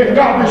can. Can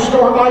God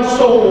restore my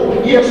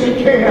soul? Yes, He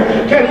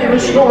can. Can He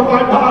restore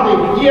my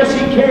body? Yes,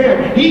 He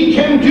can. He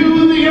can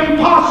do the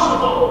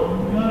impossible.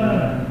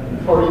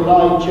 For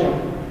Elijah,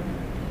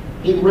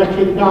 he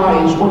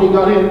recognized when he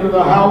got into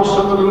the house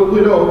of the little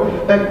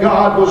widow that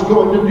God was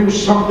going to do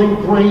something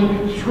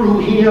great through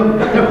him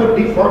that would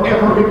be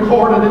forever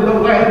recorded in the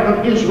land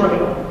of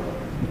Israel.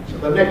 So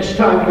the next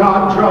time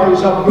God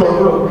dries up your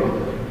brook,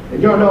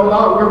 and you're no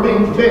longer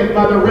being fed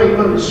by the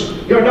ravens,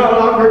 you're no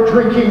longer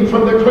drinking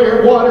from the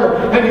clear water,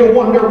 and you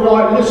wonder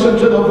why, listen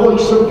to the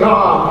voice of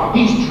God.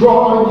 He's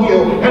drawing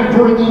you and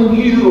bringing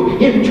you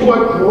into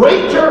a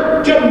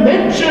greater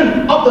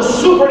dimension of the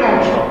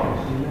supernatural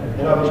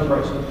and of His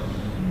presence.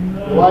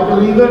 Do I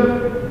believe it?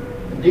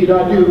 Indeed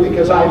I do,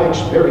 because I've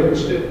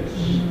experienced it.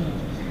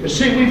 You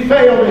see, we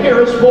fail to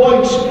hear His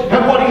voice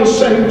and what He is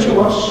saying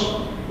to us.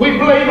 We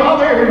blame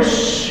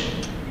others,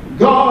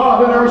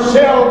 God, and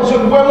ourselves,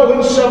 and wallow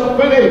in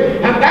self-pity.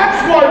 And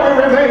that's why we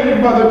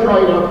remain by the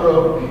dried up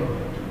brook.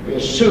 We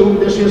assume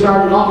this is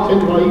our lot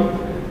in life,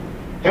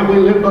 and we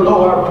live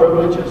below our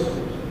privileges.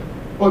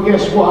 Well,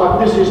 guess what?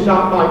 This is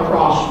not my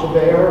cross to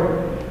bear.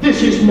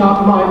 This is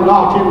not my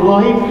lot in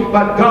life,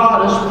 but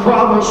God has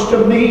promised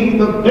to me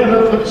the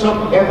benefits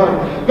of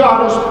heaven.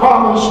 God has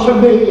promised to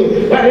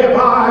me that if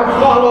I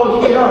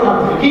follow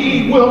Him,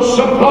 He will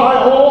supply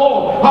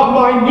all of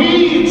my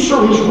needs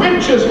through His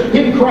riches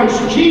in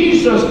Christ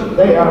Jesus.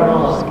 They are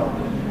mine.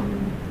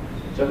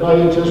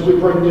 Tonight, as we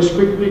bring this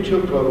quickly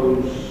to a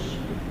close,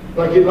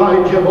 like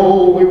Elijah of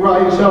old, we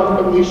rise up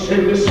and we say,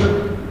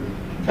 listen,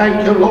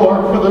 thank you,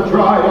 Lord, for the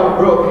dried up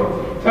brook.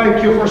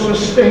 Thank you for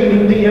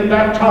sustaining me in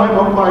that time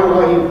of my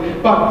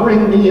life. But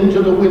bring me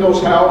into the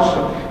widow's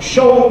house.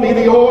 Show me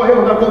the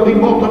oil that will be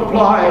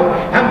multiplied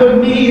and the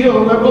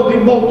meal that will be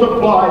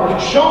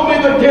multiplied. Show me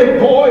the dead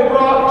boy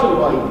brought to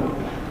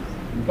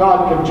life.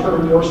 God can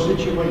turn your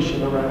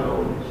situation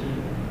around.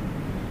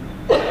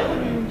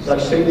 As I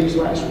say these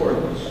last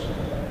words,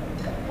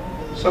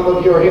 some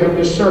of you are here in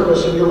this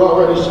service and you're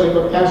already saying,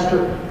 but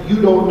Pastor,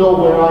 you don't know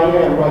where I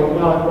am right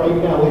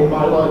now in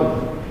my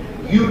life.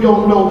 You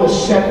don't know the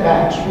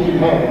setbacks we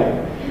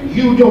had.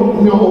 You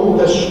don't know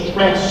the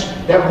stress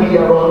that we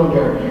are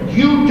under.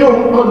 You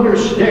don't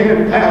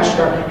understand,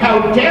 Pastor,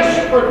 how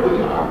desperate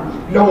we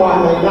are. No,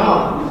 I may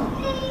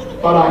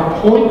not. But I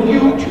point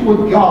you to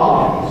a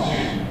God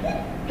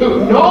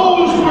who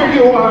knows where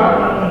you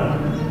are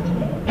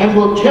and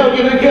will tell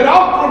you to get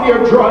up from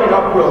your dried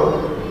up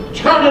brook.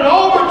 Turn it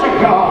over to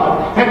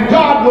God, and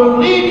God will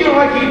lead you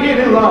like He did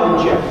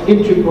Elijah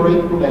into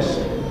great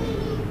blessing.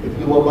 If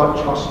you will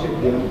but trust in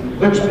Him.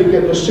 Let's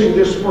begin to sing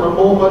this for a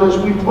moment as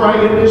we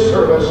pray in this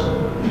service.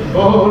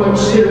 Oh,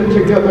 let's sing it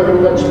together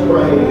and let's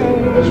pray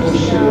as we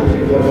sing it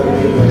together.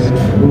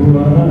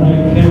 I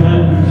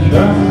can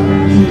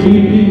trust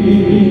Jesus.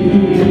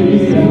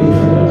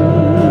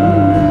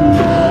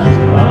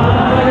 I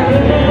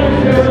can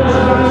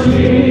trust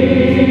Jesus.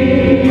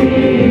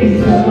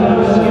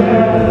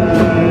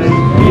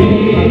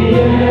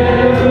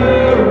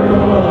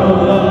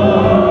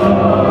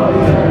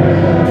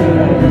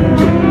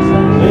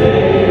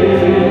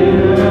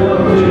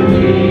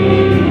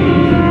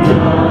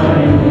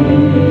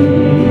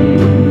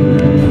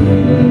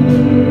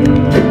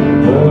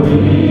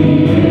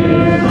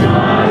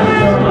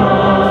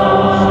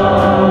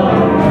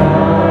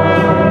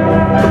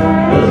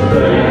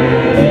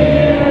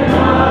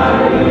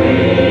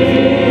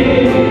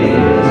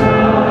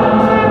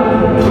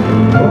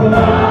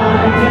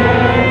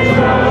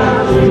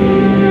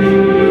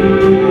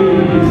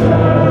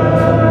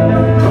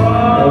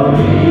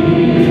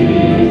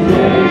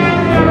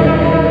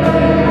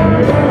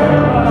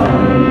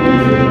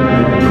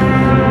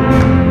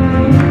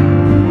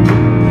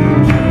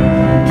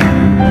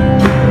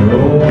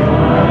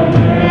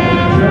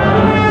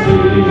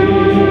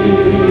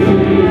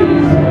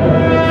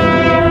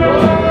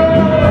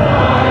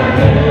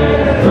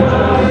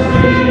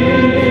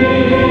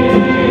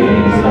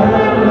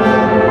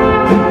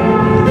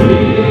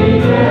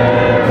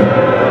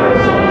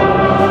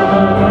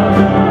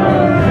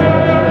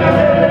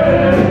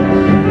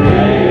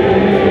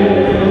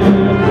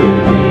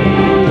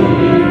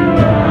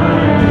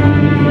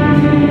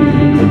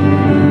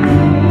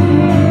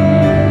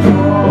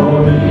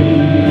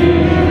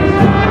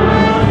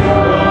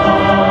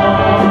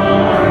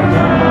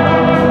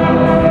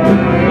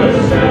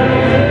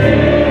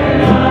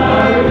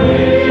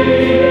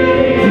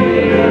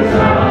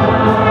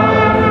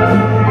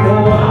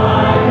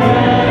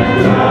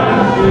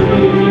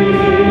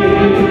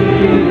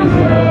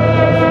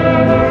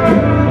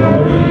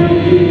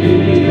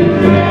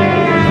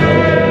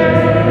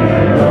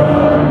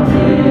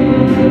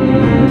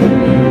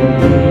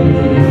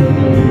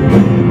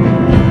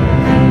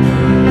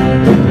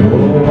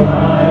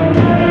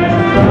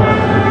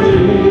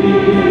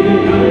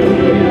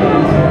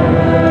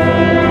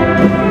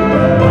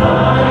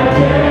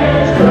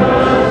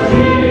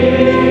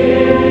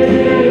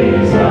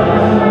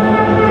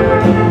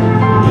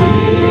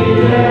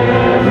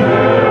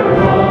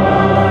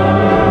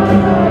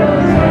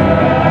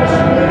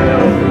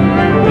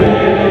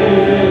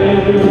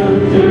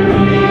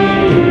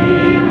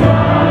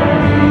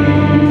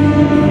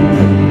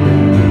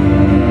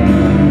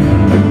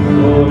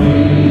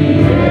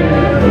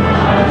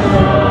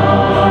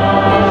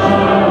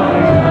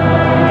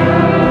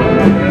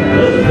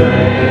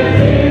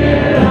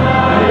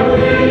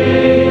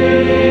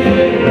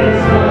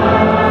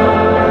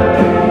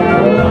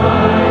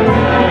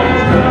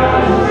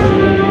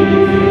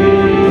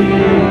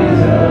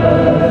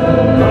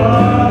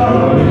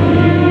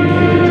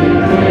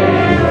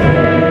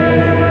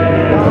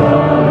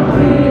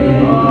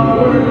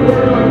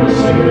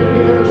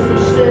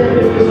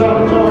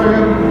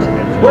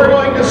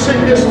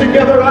 this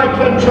together. I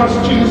can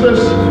trust Jesus.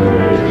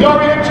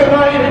 You're here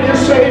tonight and you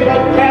say,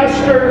 but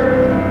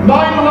Pastor,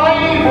 my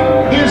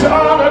life is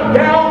on a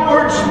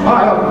downward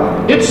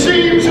spiral. It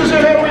seems as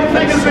if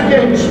everything is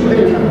against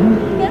me.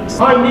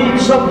 I need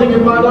something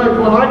in my life.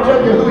 Well, I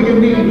tell you who you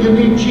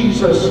need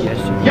Jesus.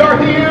 You're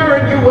here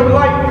and you would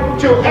like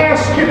to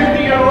ask Him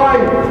into your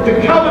life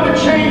to come and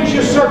to change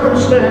your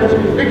circumstance,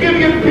 to give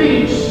you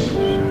peace.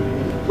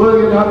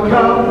 Will you not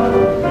come?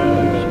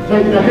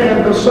 Take the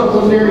hand of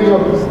someone near you.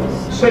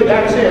 Say,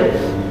 that's it.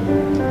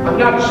 I'm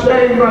not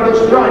staying by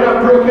this dried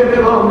up brook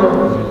any longer,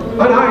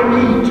 but I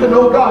need to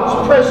know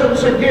God's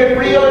presence again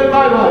real in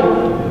my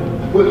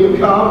life. Will you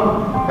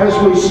come as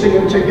we sing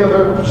it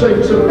together?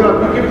 Saints of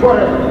God, we can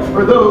pray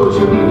for those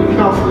who need to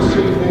come this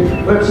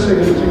evening. Let's sing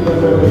it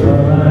together.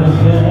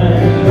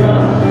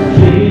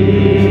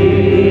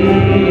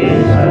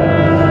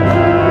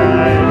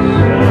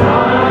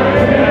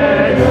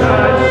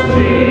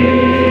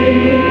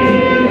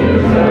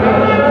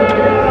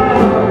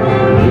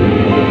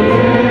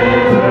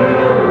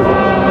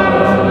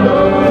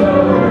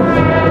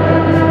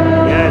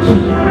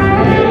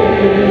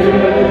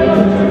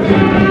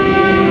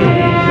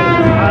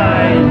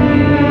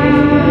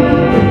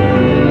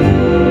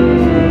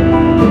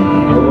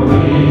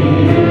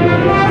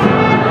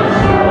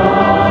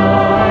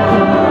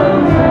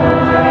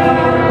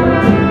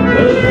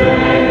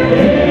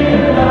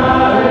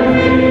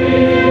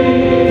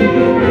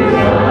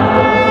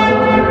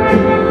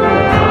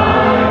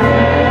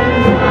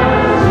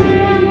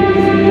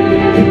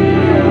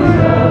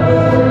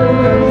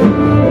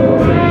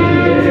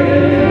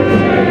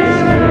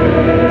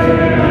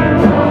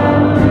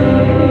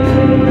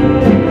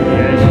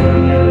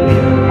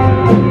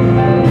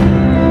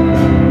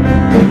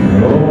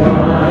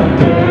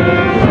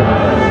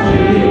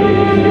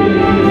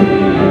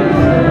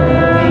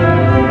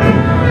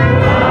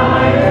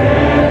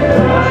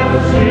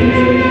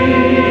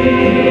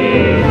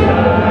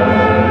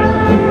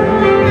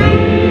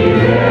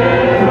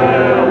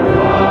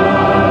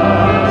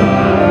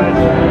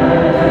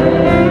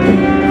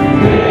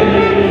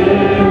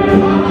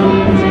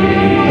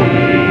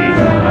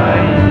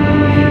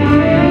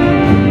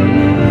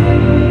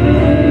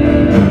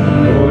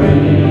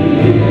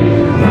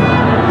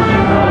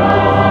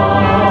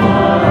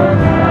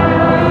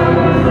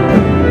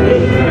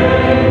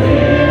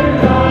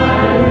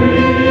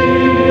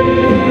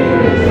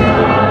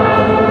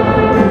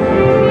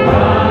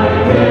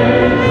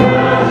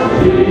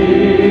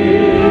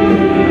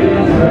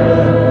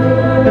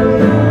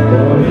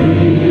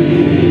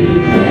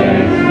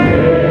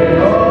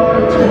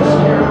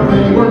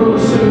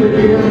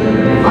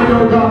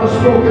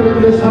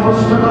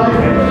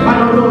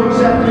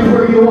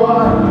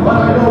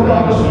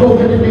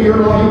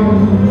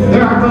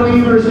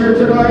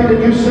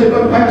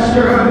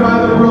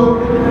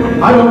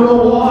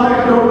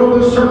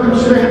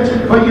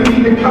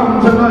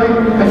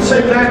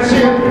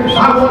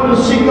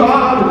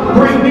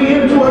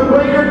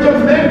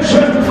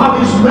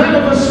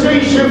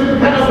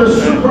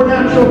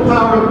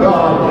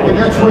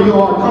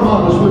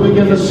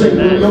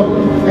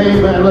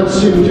 Amen. Let's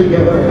sing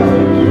together.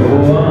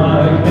 Oh,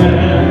 I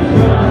can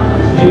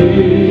trust you.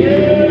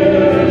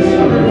 Yes.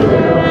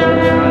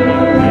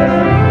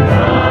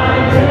 I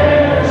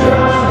can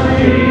trust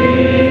Jesus.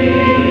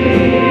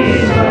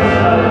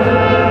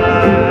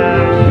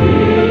 He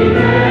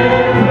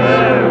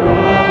never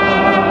was.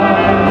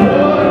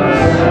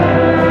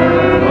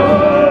 Oh,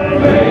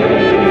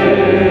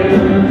 faithful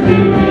to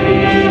me.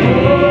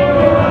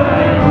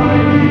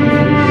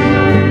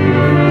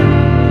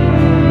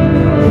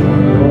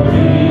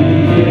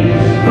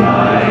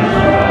 My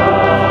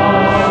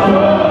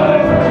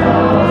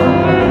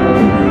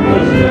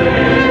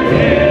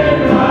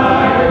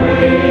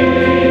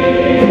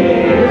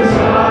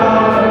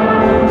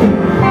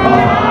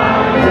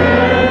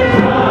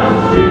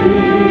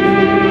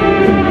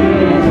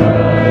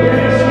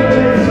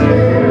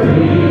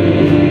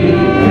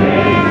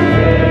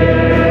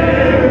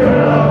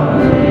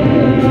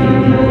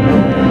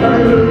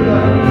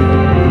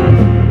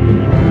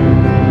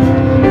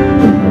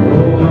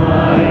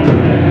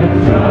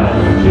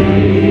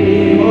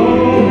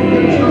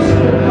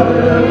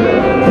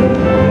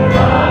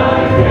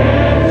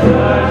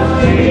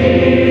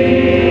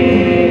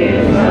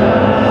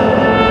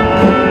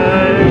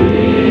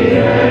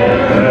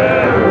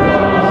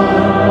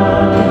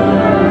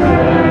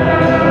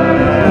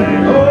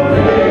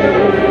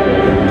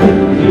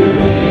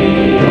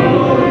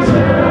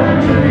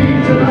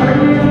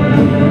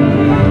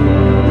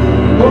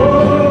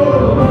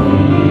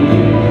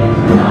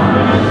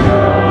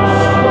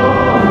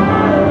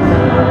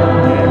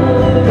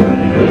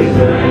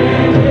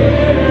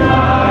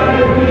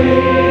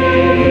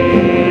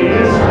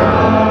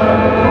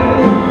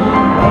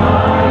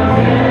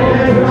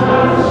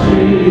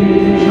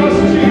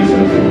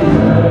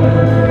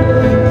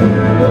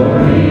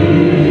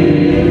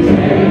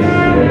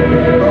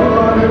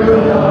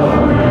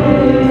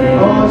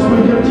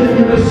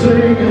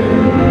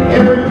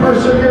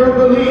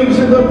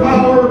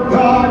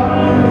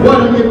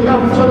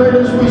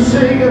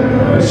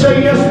listening and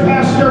say, yes,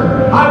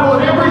 Pastor, I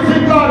want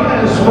everything God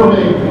has for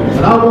me.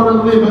 And I want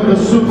to live in the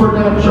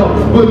supernatural.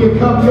 Will you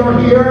come? You're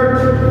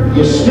here.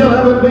 You still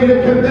haven't made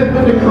a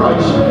commitment to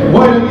Christ.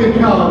 Why don't you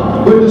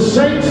come with the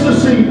saints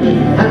this evening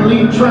and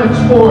leave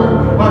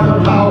transformed by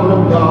the power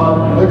of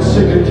God? Let's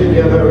sing it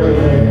together.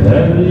 Amen.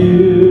 And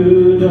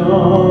you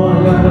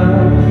don't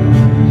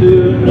have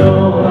to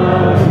know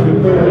how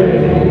to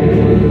pray.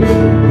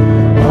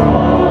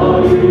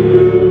 All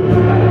you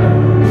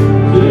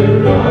have to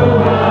know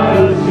how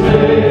to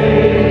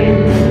say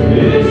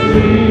is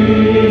Jesus.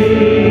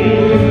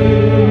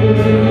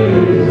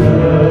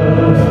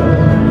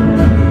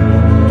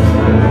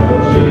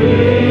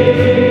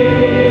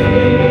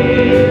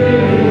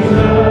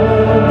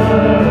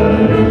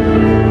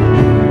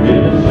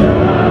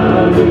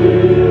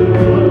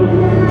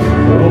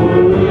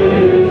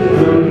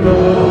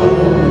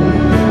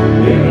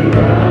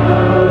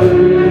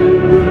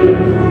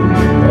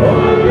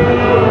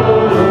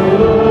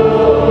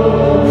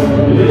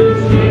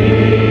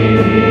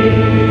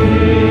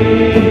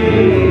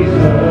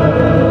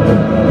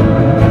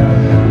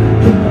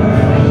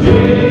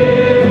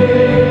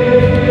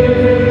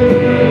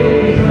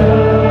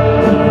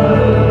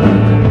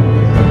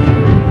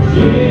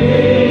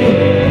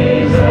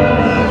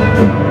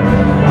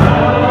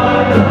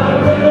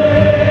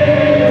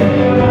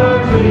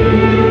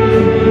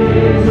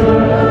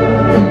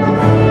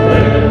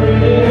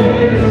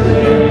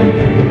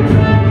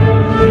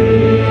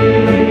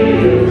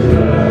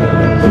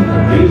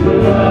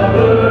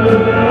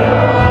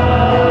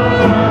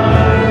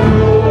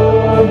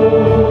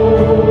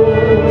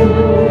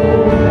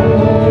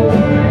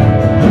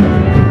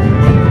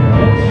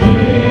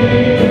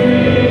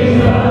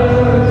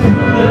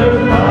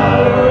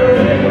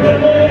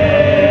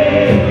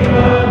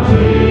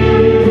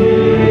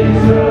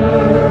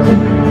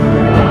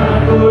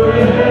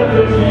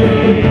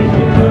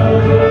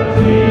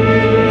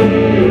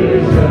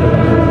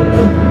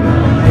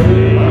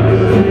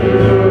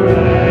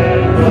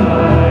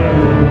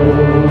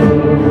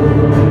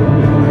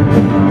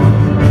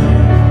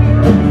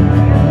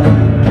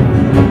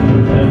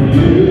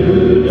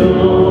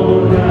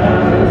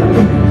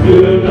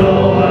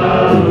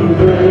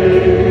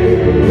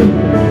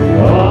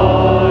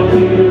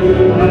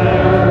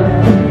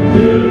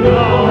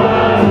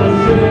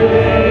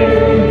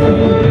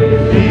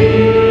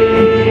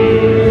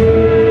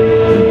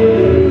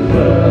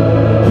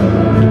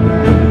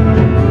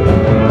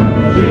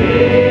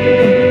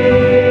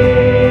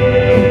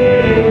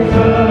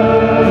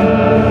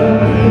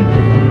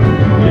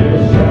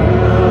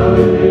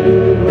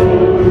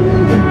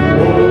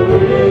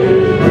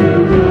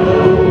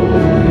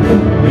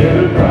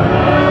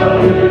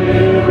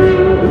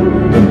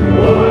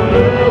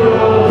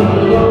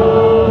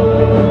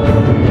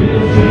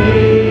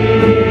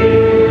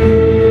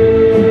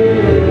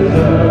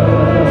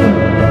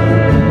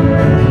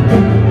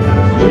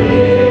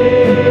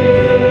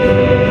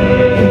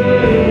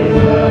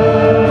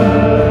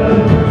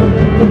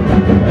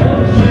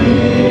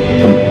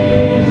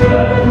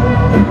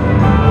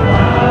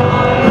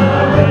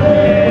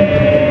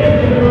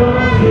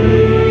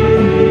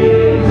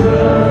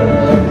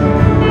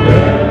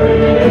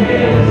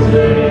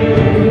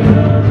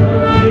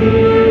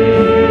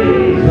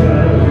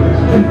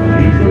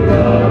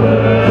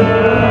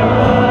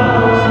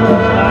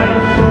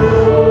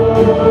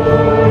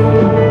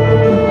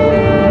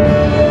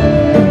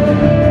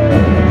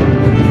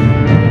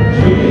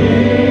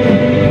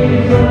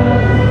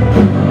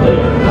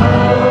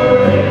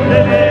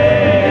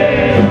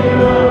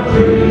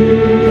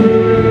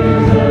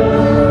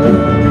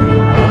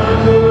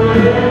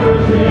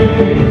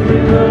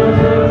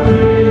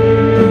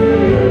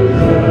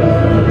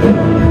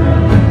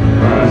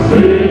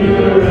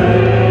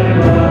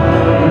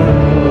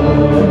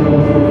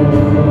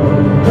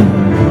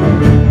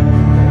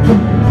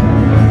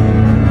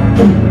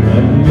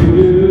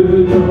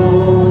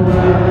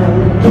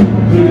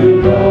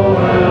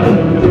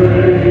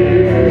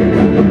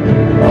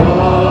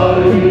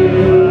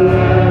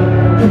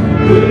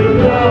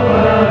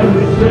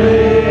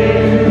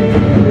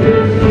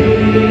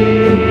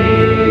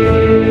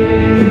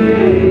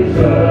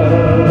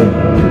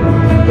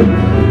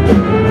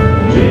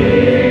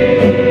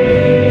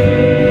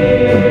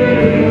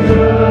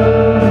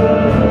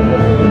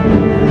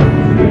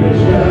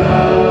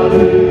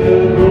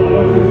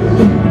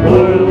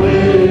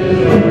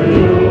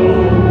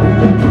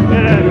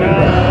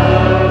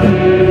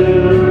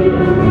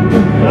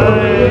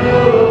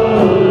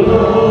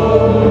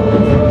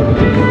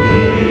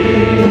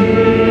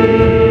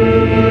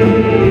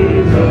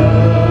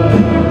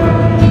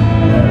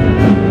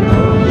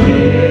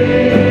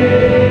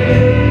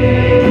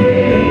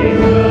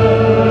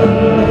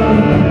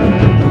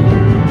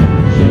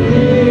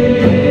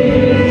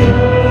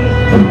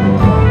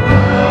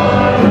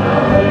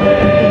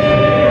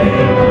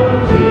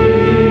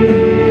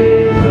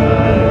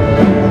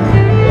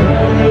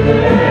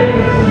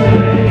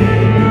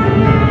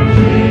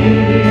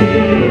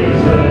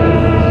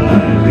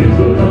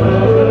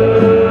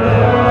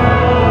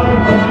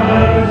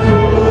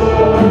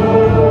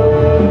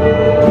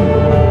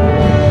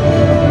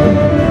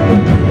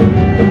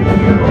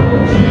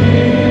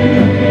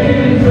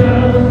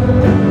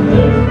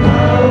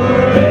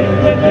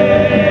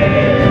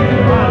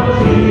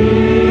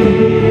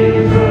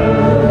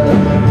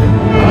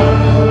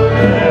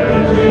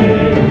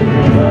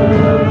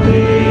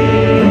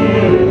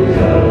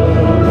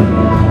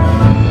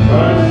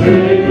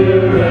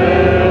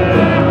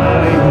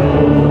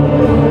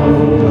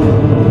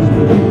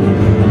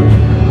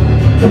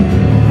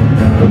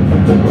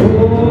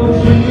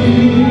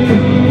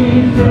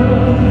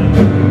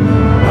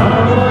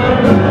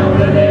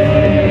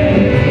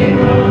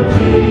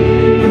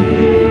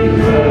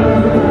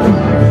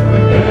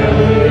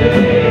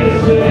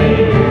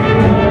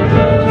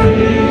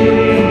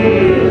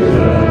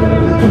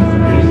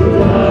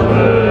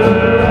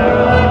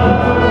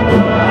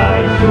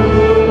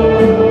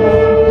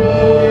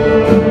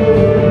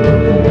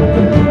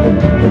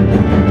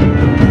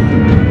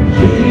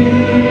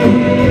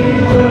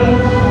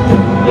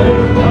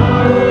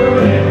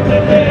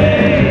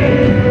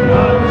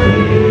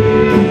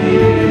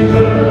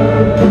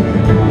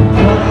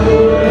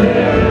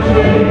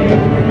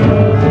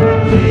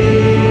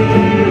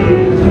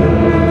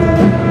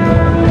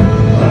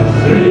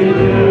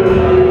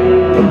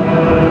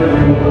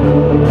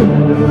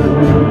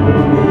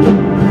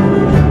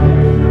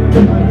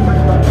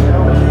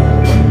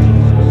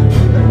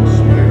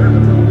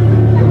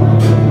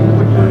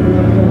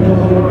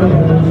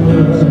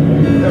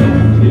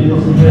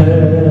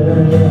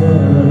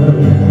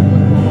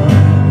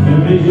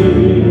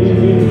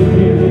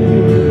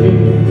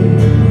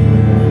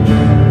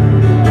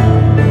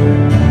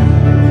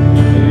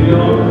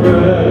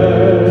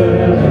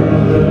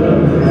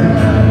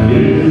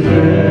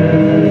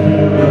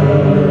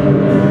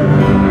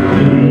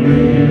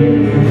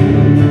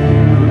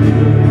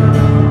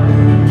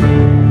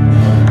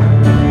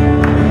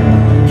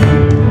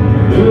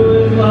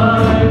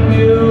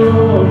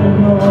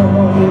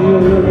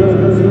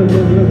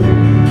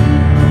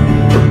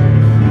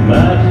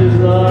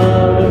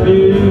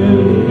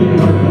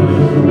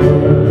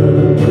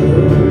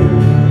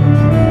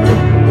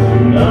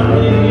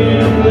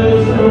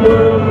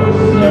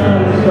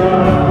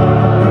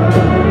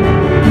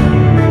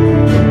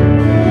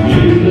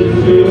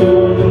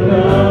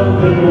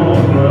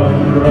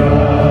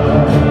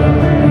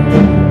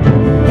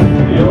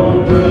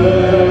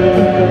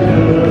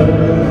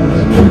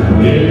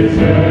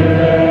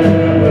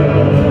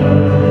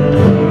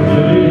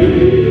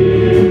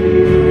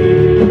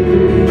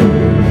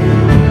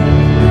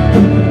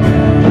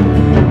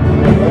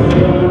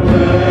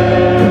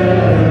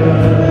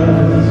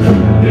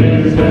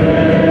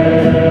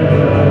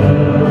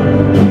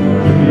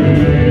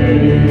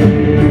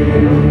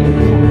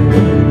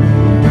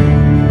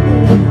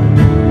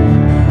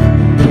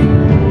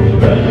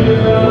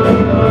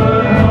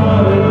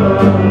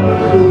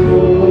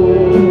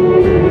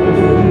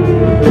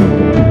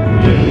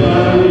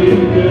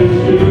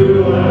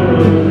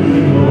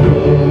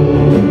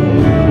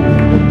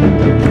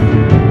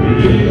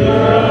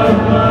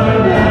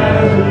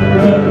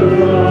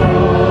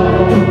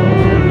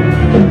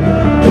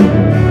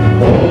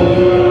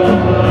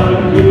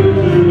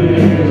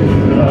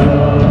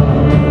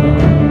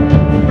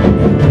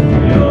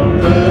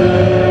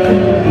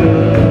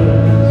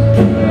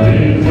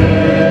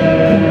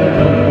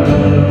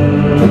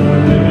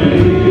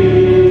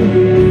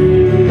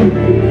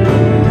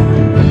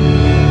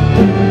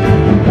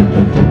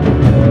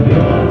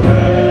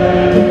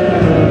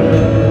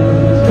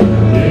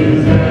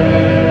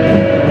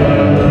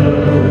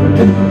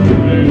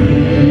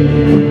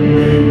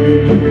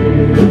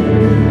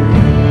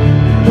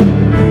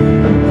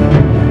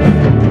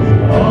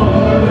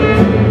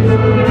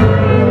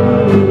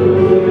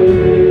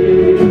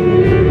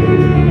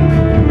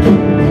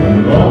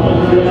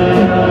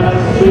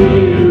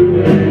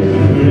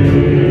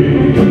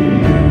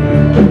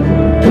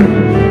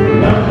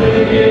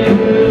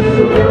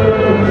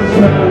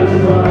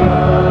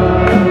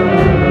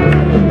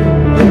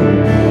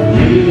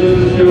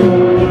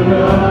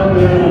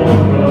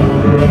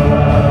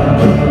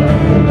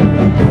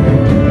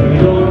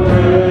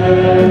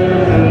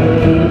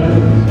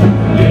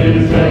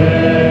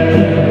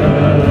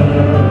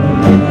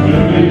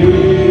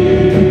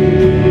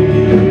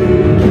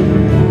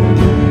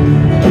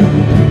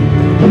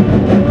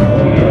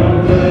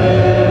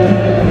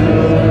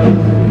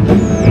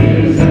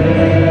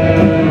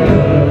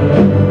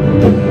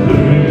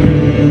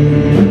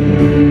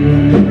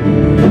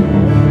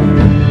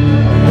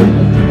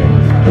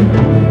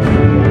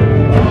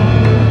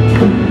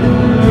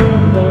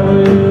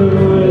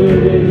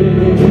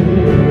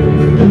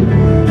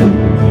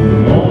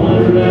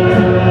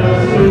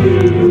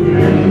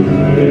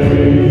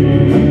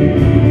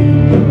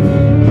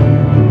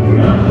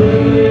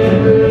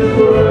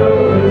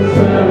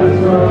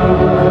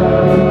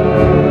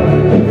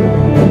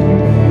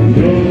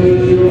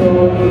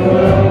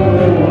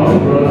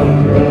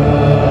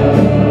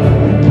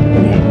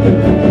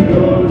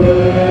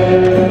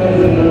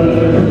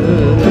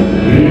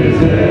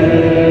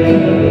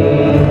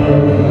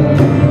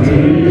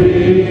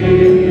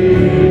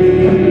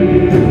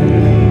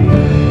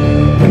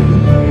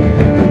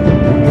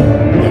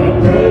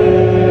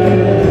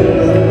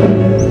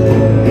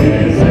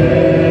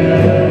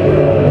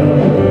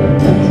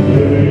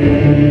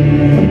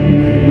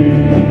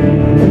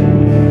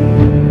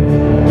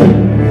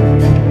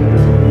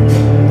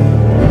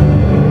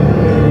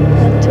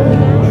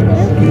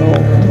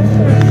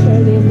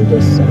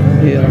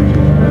 Yeah.